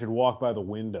tells me I should walk by the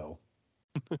window.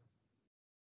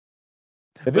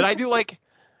 But I do like.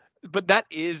 But that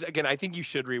is, again, I think you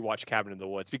should rewatch Cabin in the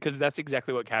Woods because that's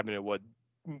exactly what Cabin in the Woods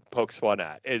pokes fun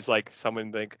at. Is like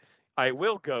someone like, I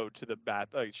will go to the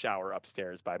shower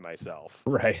upstairs by myself.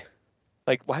 Right.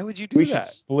 Like, why would you do We that?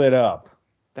 should split up.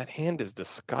 That hand is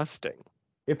disgusting.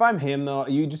 If I'm him, though,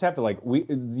 you just have to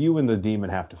you and the demon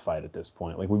have to fight at this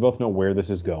point. Like, we both know where this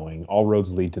is going. All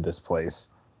roads lead to this place.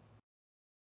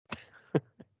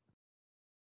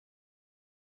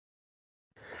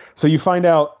 So you find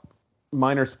out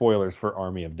minor spoilers for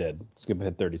Army of Dead. Skip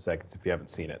ahead 30 seconds if you haven't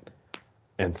seen it.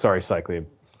 And sorry, Cycling.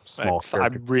 I'm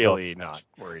really not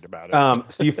worried about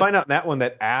it. So you find out in that one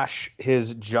that Ash,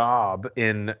 his job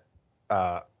in,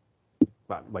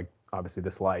 obviously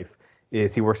this life,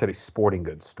 is he works at a sporting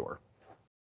goods store.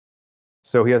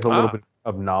 So he has a little bit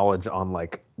of knowledge on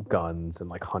like guns and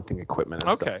like hunting equipment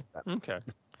and stuff like that.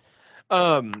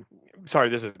 Okay. Sorry,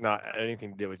 this is not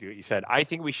anything to do with what you said. I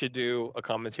think we should do a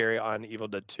commentary on Evil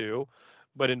Dead 2,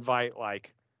 but invite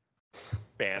like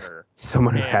Banner.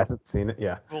 Someone who hasn't seen it,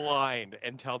 yeah. Blind,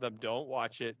 and tell them don't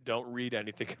watch it, don't read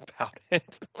anything about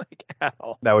it. Like at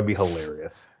all. That would be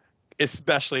hilarious.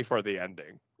 Especially for the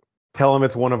ending. Tell them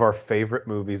it's one of our favorite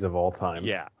movies of all time.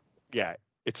 Yeah. Yeah.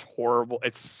 It's horrible.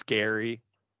 It's scary.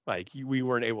 Like we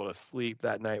weren't able to sleep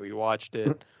that night we watched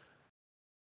it.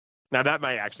 Now that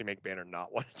might actually make Banner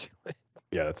not want to do it.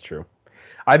 Yeah, that's true.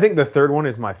 I think the third one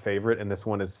is my favorite, and this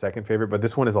one is second favorite, but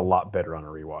this one is a lot better on a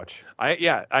rewatch. I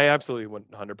absolutely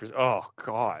 100%. Oh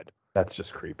God, that's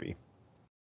just creepy.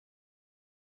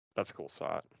 That's a cool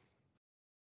shot.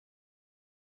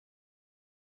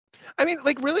 I mean,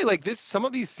 like really, like this. Some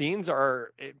of these scenes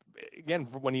are, again,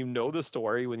 when you know the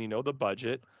story, when you know the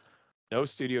budget, no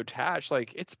studio attached,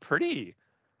 like it's pretty.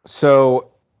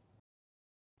 So,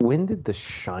 when did The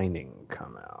Shining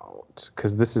come out?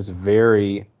 Because this is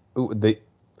the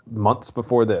months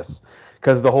before this.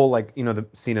 Because the whole the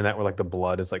scene in that where like the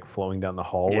blood is like flowing down the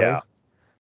hallway. Yeah.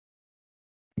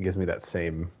 It gives me that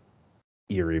same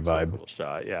eerie vibe. Cool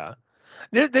shot, yeah.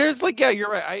 There's like, yeah,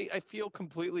 you're right. I feel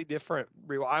completely different.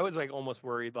 I was like almost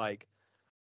worried like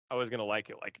I was gonna like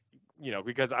it, like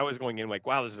because I was going in like,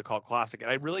 wow, this is a cult classic,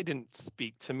 and it really didn't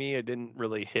speak to me. It didn't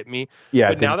really hit me. Yeah.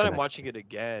 But now that I'm watching it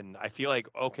again, I feel like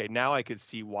okay, now I could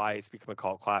see why it's become a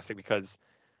cult classic because,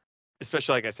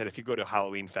 especially like I said, if you go to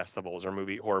Halloween festivals or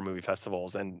horror movie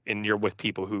festivals, and you're with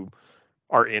people who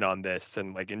are in on this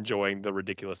and like enjoying the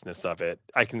ridiculousness of it,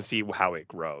 I can see how it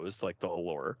grows, like the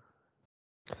allure.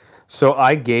 So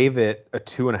I gave it a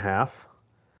 2.5.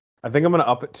 I think I'm gonna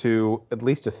up it to at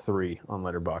least a 3 on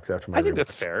Letterboxd after my. I think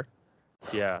that's fair.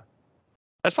 Yeah,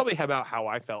 that's probably about how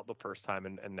I felt the first time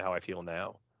and how I feel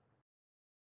now.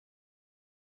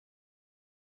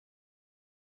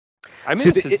 I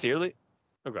mean, sincerely.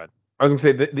 Oh God. I was gonna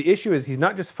say the issue is he's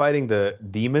not just fighting the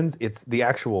demons; it's the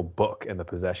actual book and the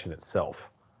possession itself.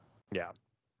 Yeah.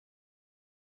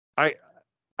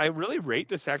 I really rate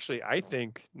this actually. I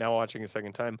think now watching a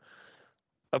second time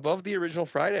above the original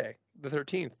Friday the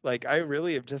 13th. Like I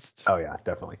really have just. Oh yeah,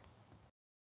 definitely.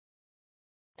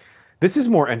 This is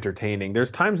more entertaining. There's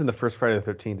times in the first Friday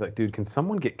the 13th, like, dude, can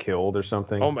someone get killed or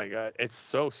something? Oh my God, it's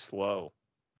so slow.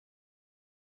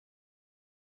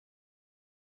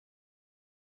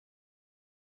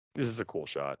 This is a cool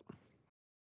shot.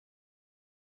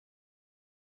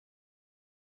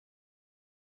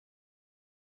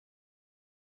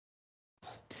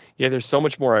 Yeah, there's so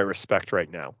much more I respect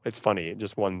right now. It's funny,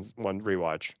 just one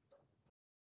rewatch.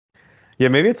 Yeah,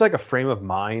 maybe it's like a frame of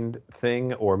mind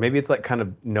thing, or maybe it's like kind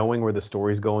of knowing where the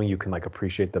story's going. You can like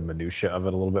appreciate the minutia of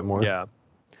it a little bit more. Yeah.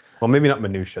 Well, maybe not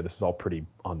minutia. This is all pretty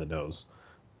on the nose.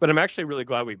 But I'm actually really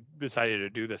glad we decided to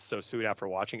do this so soon after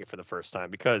watching it for the first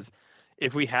time, because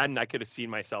if we hadn't, I could have seen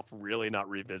myself really not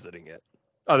revisiting it,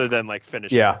 other than like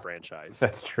finishing the franchise.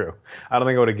 That's true. I don't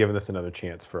think I would have given this another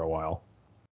chance for a while.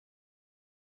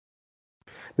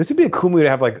 This would be a cool movie to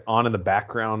have like on in the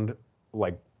background,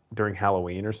 like during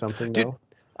Halloween or something. Dude, though.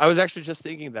 I was actually just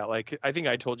thinking that, like, I think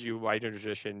I told you my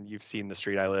tradition. You've seen the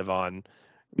street I live on.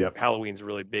 Yep. Halloween's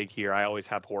really big here. I always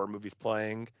have horror movies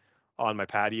playing on my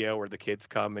patio where the kids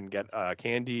come and get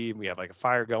candy. We have like a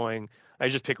fire going. I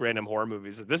just pick random horror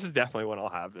movies. This is definitely one I'll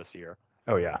have this year.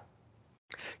 Oh yeah.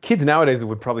 Kids nowadays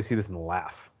would probably see this and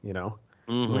laugh. Mm-hmm.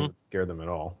 It wouldn't scare them at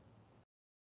all.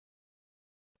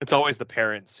 It's always the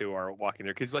parents who are walking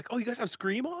their kids like, "Oh, you guys have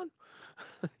Scream on?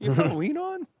 You have Halloween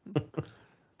on?"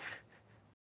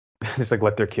 Just like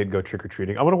let their kid go trick or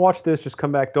treating. I want to watch this. Just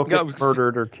come back. Don't get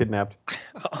murdered or kidnapped.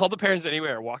 All the parents anyway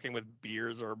are walking with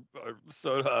beers or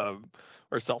soda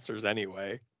or seltzers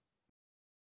anyway.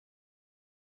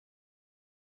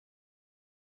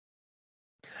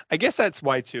 I guess that's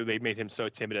why too they made him so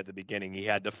timid at the beginning. He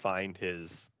had to find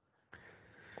his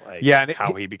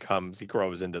how he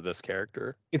grows into this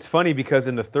character. It's funny because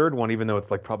in the third one, even though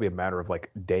it's like probably a matter of like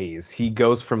days, he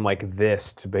goes from like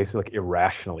this to basically like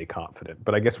irrationally confident.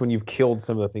 But I guess when you've killed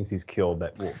some of the things he's killed,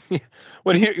 that will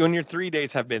when your 3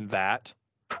 days have been that,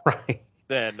 right,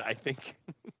 then I think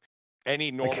any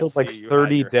normalcy I killed like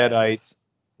 30 deadites.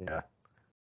 Yeah.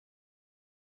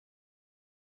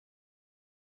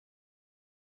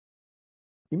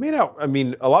 He made out, I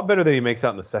mean, a lot better than he makes out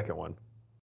in the second one.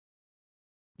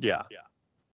 Yeah.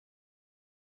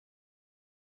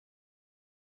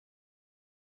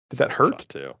 Did that hurt?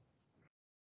 Too.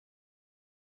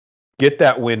 Get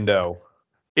that window.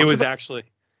 It was actually.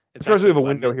 As far as we have a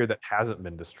window here that hasn't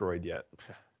been destroyed yet.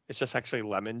 It's just actually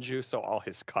lemon juice, so all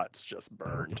his cuts just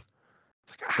burned.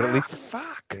 Like, but at least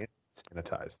fuck.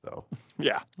 Sanitized though.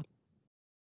 Yeah.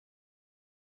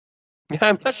 Yeah,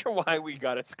 I'm not sure why we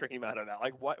got a scream out of that.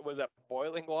 Like, what was that?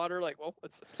 Boiling water? Like, what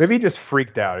was? Maybe he just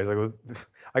freaked out. He's like,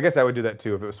 I guess I would do that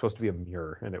too if it was supposed to be a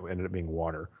mirror and it ended up being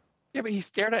water. Yeah, but he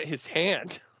stared at his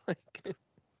hand.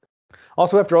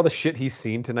 Also, after all the shit he's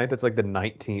seen tonight, that's like the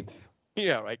 19th.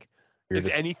 Yeah, like, does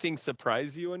anything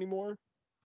surprise you anymore?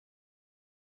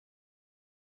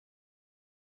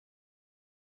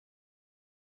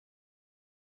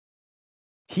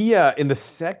 He in the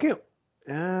second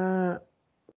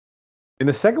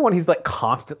one, he's like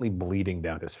constantly bleeding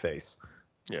down his face.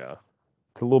 Yeah,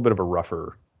 it's a little bit of a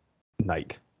rougher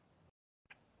night.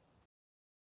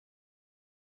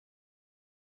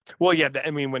 Well, yeah,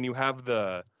 I mean, when you have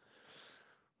the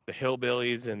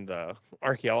hillbillies and the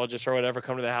archaeologists or whatever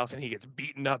come to the house and he gets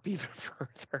beaten up even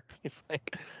further,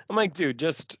 I'm like, dude,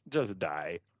 just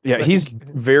die. Yeah, he's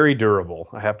very durable,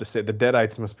 I have to say. The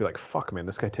deadites must be like, fuck, man,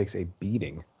 this guy takes a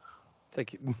beating. It's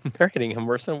like they're hitting him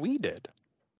worse than we did.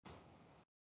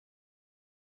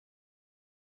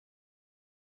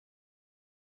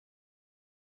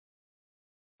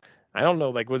 I don't know,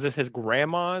 like, was this his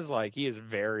grandma's? Like, he is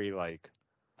very, like...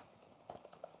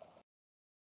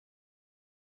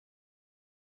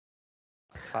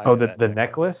 Oh, the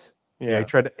necklace? Yeah, he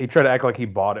tried to act like he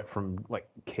bought it from, like,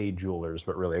 K Jewelers,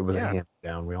 but really, it was a hand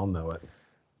down. We all know it.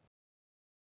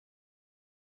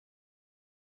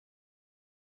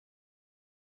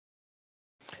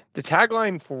 The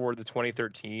tagline for the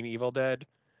 2013 Evil Dead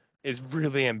is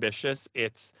really ambitious.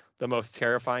 It's the most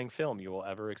terrifying film you will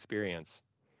ever experience.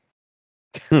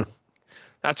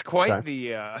 That's quite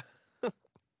the...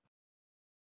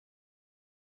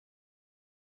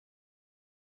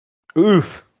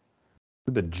 Oof.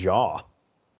 The jaw.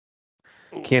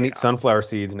 Ooh, Can't eat sunflower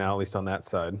seeds now, at least on that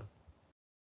side.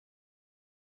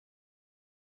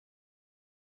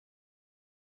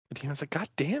 The demon's like, God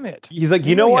damn it. He's like,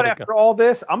 you know what? After all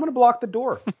this, I'm going to block the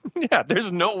door. Yeah,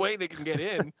 there's no way they can get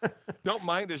in. Don't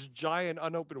mind this giant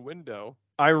unopened window.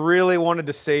 I really wanted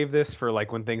to save this for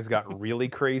like when things got really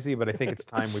crazy, but I think it's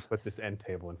time we put this end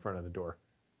table in front of the door.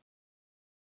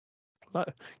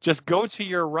 Just go to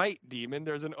your right, demon.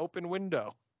 There's an open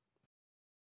window.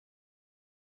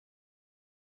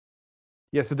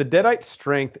 Yeah, so the Deadite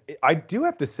strength, I do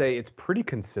have to say it's pretty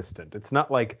consistent. It's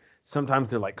not like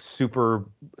sometimes they're like super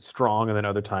strong and then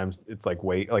other times it's like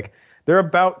like they're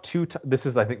about this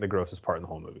is I think the grossest part in the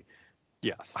whole movie.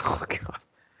 Yes. Oh god.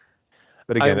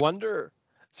 But again, I wonder,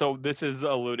 so this is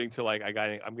alluding to like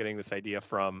I'm getting this idea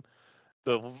from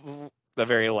the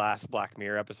very last Black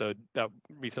Mirror episode that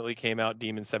recently came out,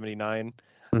 Demon 79.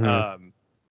 Mm-hmm.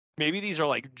 Maybe these are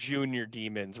like junior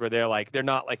demons where they're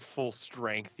not like full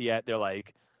strength yet. They're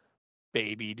like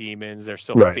baby demons. They're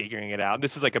still figuring it out. And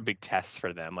this is like a big test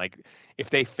for them. Like if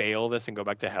they fail this and go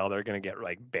back to hell, they're going to get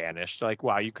like banished. Like,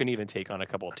 wow, you couldn't even take on a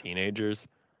couple of teenagers.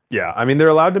 Yeah, I mean, they're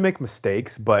allowed to make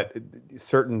mistakes, but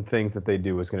certain things that they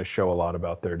do is going to show a lot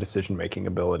about their decision-making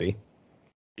ability.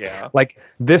 Yeah. Like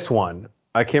this one,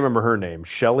 I can't remember her name.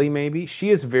 Shelly, maybe?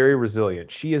 She is very resilient.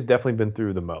 She has definitely been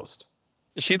through the most.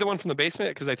 Is she the one from the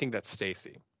basement? Because I think that's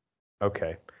Stacy.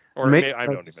 Okay. Or maybe, I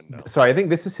don't even know. Sorry, I think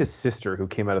this is his sister who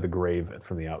came out of the grave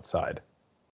from the outside.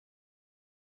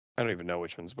 I don't even know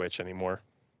which one's which anymore.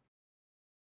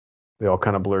 They all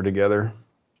kind of blur together.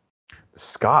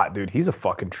 Scott, dude, he's a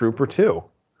fucking trooper too.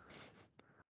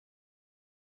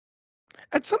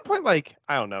 At some point, like,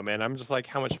 I don't know, man. I'm just like,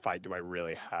 how much fight do I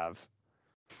really have?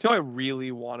 Do I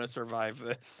really want to survive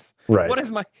this? Right. What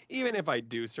is even if I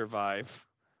do survive,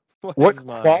 what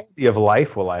quality of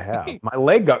life will I have? My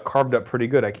leg got carved up pretty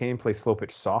good. I can't even play slow pitch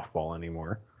softball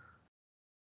anymore.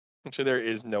 Actually, there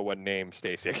is no one named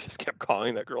Stacy. I just kept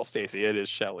calling that girl Stacy. It is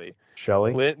Shelly.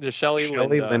 Shelly? Shelly,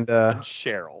 Linda, and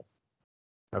Cheryl.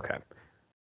 Okay.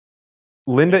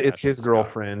 Linda and is Ashley his Scott.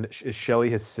 girlfriend. Is Shelley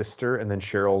his sister, and then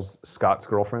Cheryl's Scott's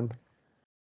girlfriend?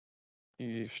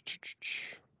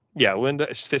 Yeah,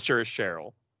 Linda's sister is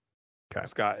Cheryl. Okay.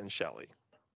 Scott and Shelley.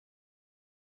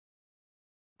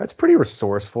 That's pretty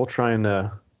resourceful. Trying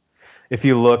to, if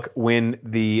you look when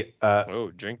the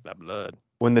Drink that blood.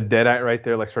 When the Deadite right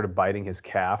there like started biting his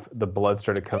calf, the blood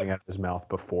started coming out of his mouth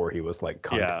before he was like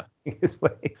his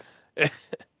leg.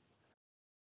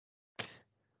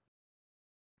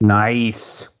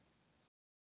 Nice.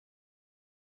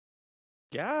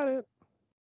 Got it.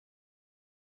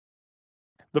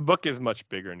 The book is much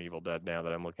bigger in Evil Dead now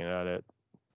that I'm looking at it.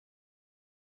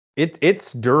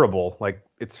 It's durable. Like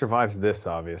it survives this,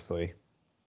 obviously.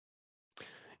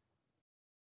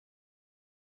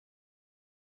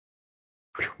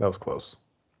 Whew, that was close.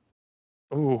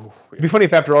 Ooh. It'd be funny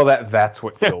if after all that, that's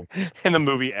what killed. And the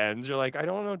movie ends. You're like, I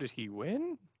don't know. Did he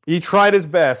win? He tried his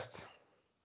best.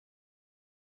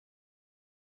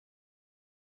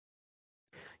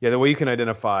 Yeah, the way you can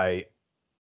identify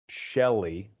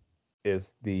Shelley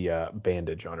is the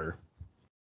bandage on her.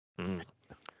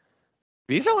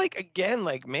 These are like, again,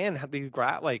 like, man, these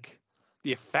like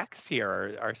the effects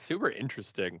here are super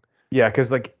interesting. Yeah,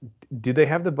 because like, do they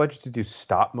have the budget to do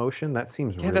stop motion? That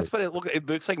seems really... that's what it looks. It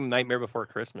looks like Nightmare Before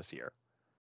Christmas here.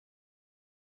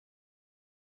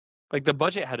 Like the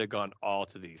budget had to gone all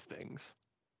to these things.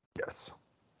 Yes,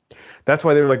 that's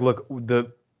why they were like, look,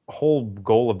 the whole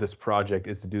goal of this project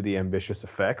is to do the ambitious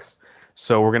effects,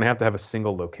 so we're gonna have to have a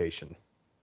single location.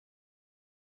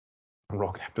 We're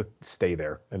all gonna have to stay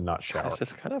there and not shower. This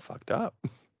is kind of fucked up.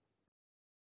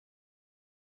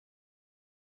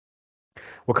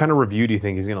 What kind of review do you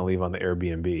think he's gonna leave on the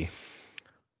Airbnb? He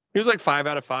was like 5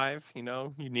 out of 5. You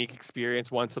know, unique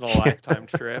experience, once in a lifetime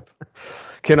trip.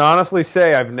 Can honestly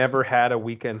say I've never had a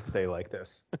weekend stay like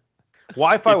this.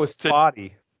 Wi-Fi was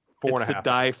spotty. 4.5. It's to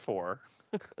die for.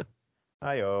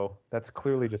 I-O. That's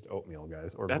clearly just oatmeal,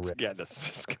 guys. Or that's grits. Yeah, that's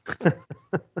just...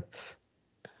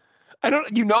 I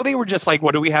don't. You know, they were just like,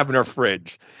 what do we have in our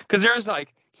fridge? Because there's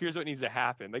like, here's what needs to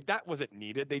happen. Like that wasn't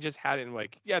needed. They just had it in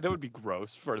like, yeah, that would be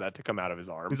gross for that to come out of his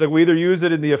arm. He's like, we either use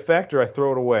it in the effect or I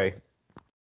throw it away.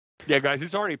 Yeah, guys,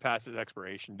 it's already past its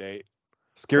expiration date.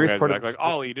 Scariest part of like,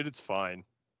 I'll eat it. It's fine.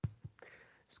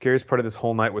 Scariest part of this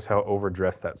whole night was how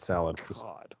overdressed that salad was.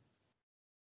 God.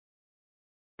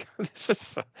 This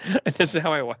is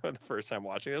how I went the first time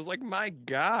watching it. I was like, my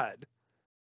God.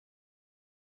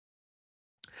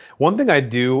 One thing I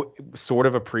do sort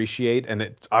of appreciate, and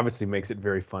it obviously makes it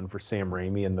very fun for Sam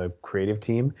Raimi and the creative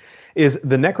team, is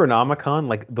the Necronomicon,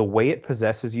 like the way it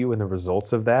possesses you and the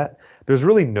results of that, there's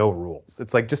really no rules.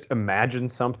 It's like just imagine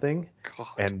something,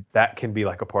 and that can be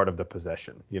like a part of the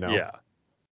possession, you know? Yeah.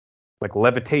 Like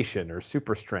levitation or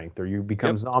super strength, or you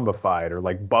become zombified, or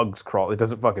like bugs crawl. It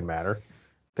doesn't fucking matter.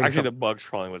 Actually, the bugs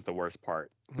crawling was the worst part.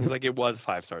 It's like it was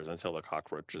 5 stars until the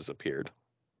cockroaches appeared.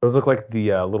 Those look like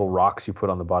the little rocks you put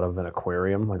on the bottom of an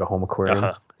aquarium, like a home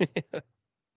aquarium. It's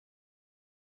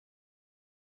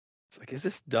like, is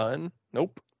this done?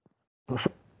 Nope.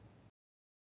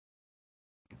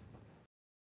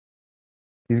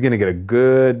 He's going to get a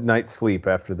good night's sleep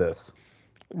after this.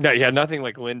 No, yeah, nothing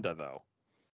like Linda, though.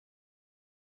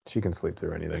 She can sleep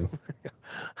through anything.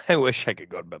 I wish I could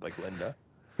go to bed like Linda.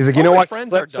 He's like, you know why she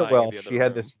slept so well? She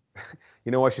had this...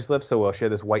 You know why she slept so well? She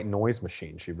had this white noise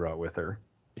machine she brought with her.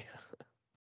 Yeah.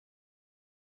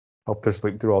 Helped her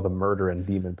sleep through all the murder and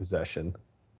demon possession.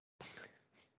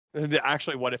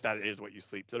 Actually, what if that is what you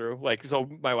sleep through? Like, so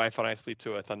my wife and I sleep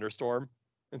to a thunderstorm.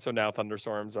 And so now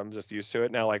thunderstorms, I'm just used to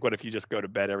it. Now, like, what if you just go to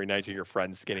bed every night to your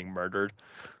friends getting murdered?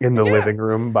 In the living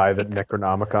room by the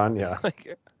Necronomicon, yeah.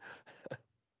 Like,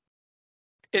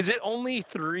 is it only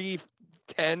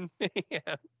 3:10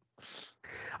 a.m.?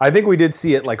 I think we did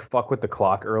see it like fuck with the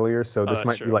clock earlier, so this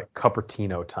might be like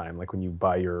Cupertino time, like when you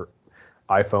buy your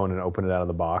iPhone and open it out of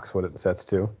the box, what it sets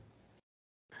to.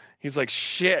 He's like,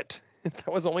 shit, that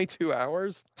was only 2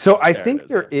 hours? So I think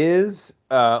there is,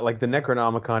 like the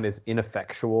Necronomicon is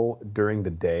ineffectual during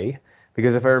the day,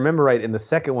 because if I remember right, in the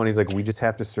second one, he's like, we just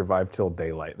have to survive till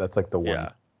daylight. That's like the one. Yeah.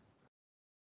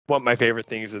 One of my favorite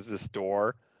things is this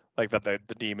door, like that the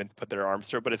demons put their arms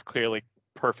through, but it's clearly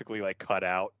perfectly like cut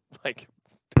out, like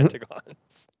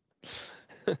pentagons.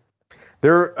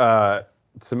 They're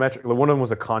symmetrical. One of them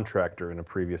was a contractor in a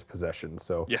previous possession,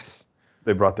 so yes,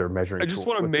 they brought their measuring. I just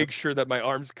want to make sure that my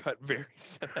arms cut very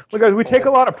symmetrical. Look, guys, we take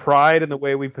a lot of pride in the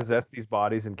way we possess these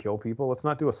bodies and kill people. Let's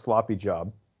not do a sloppy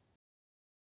job.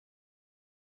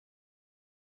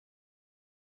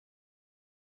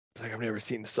 It's like, I've never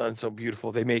seen the sun so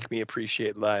beautiful. They make me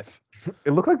appreciate life.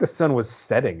 It looked like the sun was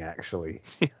setting, actually.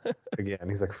 Again,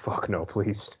 he's like, fuck no,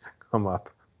 please come up.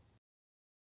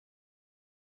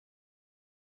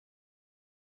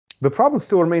 The problem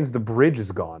still remains the bridge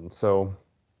is gone, so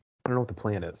I don't know what the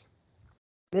plan is.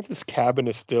 I wonder if this cabin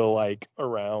is still like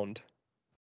around.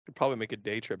 Could probably make a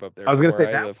day trip up there. I was gonna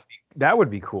say that would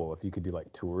be cool if you could do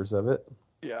like tours of it.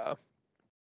 Yeah.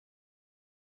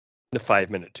 The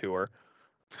 5-minute tour.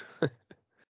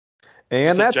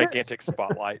 And that's a gigantic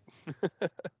spotlight.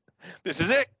 This is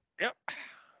it. Yep.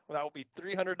 Well, that will be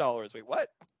 $300. Wait,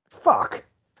 what? Fuck.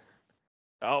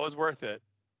 Oh, it was worth it.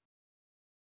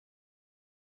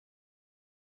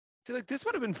 See, like this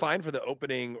would have been fine for the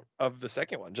opening of the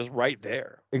second one, just right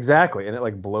there. Exactly, and it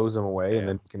like blows him away, and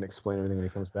then you can explain everything when he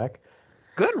comes back.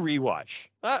 Good rewatch.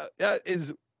 That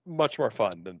is much more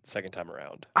fun than the second time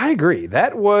around. I agree.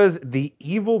 That was The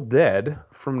Evil Dead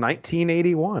from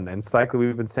 1981, and Cycly,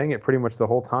 we've been saying it pretty much the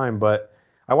whole time, but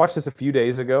I watched this a few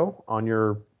days ago on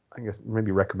your, I guess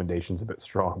maybe recommendation's a bit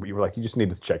strong, but you were like, you just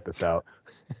need to check this out.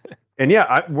 And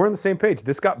yeah, we're on the same page.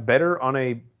 This got better on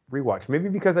a rewatch, maybe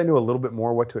because I knew a little bit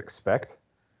more what to expect.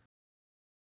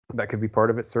 That could be part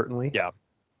of it, certainly. Yeah.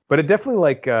 But it definitely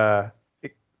like I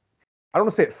don't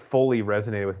want to say it fully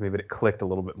resonated with me, but it clicked a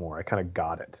little bit more. I kind of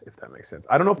got it, if that makes sense.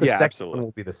 I don't know if the second one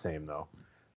will be the same though.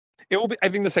 It will be. I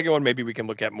think the second one maybe we can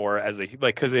look at more as a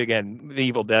because again, The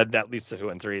Evil Dead, at least 2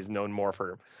 and 3, is known more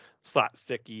for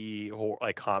slapsticky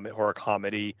horror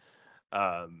comedy.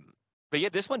 But yeah,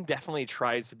 this one definitely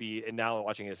tries to be, and now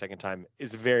watching it a second time,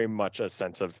 is very much a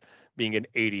sense of being an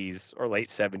 80s or late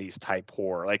 70s type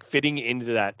horror, like fitting into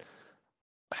that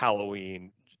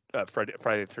Halloween, Friday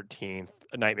the 13th,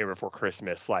 A Nightmare Before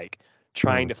Christmas, like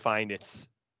trying to find its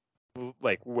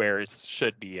like where it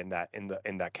should be in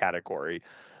that category.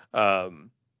 I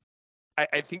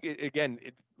think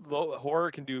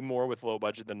horror can do more with low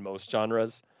budget than most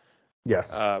genres.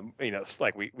 Yes. It's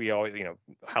like we always,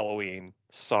 Halloween,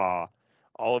 Saw,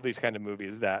 all of these kind of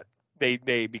movies that they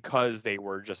because they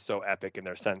were just so epic in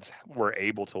their sense, were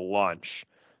able to launch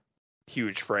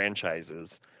huge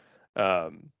franchises. Yeah,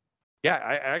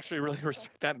 I actually really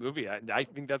respect that movie. I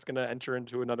think that's going to enter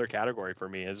into another category for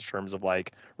me in terms of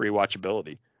like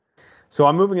rewatchability. So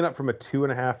I'm moving it up from a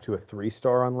 2.5 to a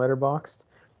 3-star on Letterboxd.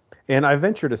 And I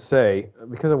venture to say,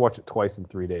 because I watched it twice in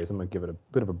 3 days, I'm going to give it a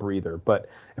bit of a breather. But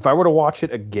if I were to watch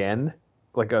it again,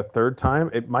 like a third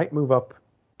time, it might move up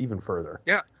even further.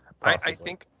 Yeah, I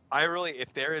think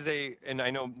if there is and I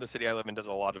know the city I live in does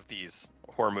a lot of these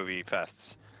horror movie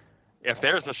fests. If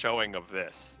there's a showing of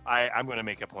this, I'm going to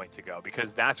make a point to go,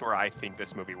 because that's where I think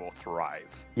this movie will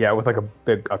thrive. Yeah, with like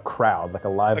a crowd, like a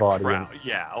live audience.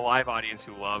 Yeah, a live audience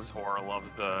who loves horror,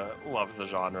 loves the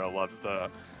genre, loves the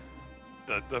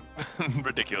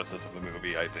ridiculousness of the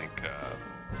movie. I think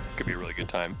could be a really good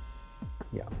time.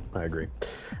 Yeah, I agree.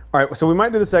 All right, so we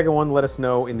might do the second one. Let us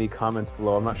know in the comments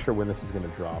below. I'm not sure when this is going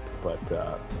to drop,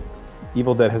 but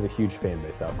Evil Dead has a huge fan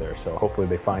base out there, so hopefully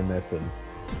they find this and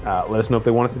let us know if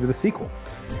they want us to do the sequel.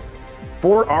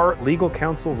 For our legal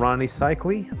counsel, Ronnie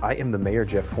Cycly, I am the mayor,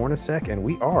 Jeff Hornacek, and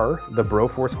we are the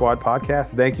Bro4 Squad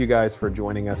podcast. Thank you guys for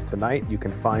joining us tonight. You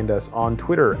can find us on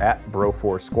Twitter at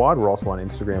Bro4 Squad. We're also on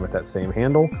Instagram at that same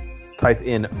handle. Type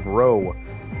in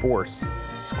Bro4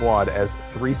 Squad as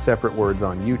 3 separate words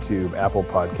on YouTube, Apple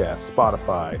Podcasts,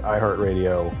 Spotify,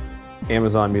 iHeartRadio,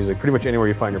 Amazon Music. Pretty much anywhere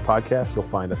you find your podcast, you'll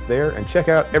find us there. And check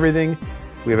out everything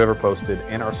we have ever posted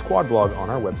and our squad blog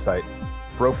on our website,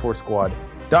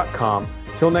 bro4squad.com.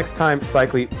 Till next time,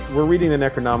 Cycly, we're reading the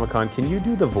Necronomicon. Can you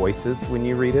do the voices when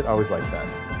you read it? I always like that.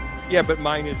 Yeah, but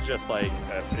mine is just like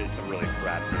it's a really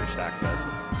bad British accent.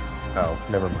 Oh,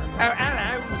 never mind.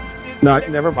 No,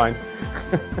 never mind.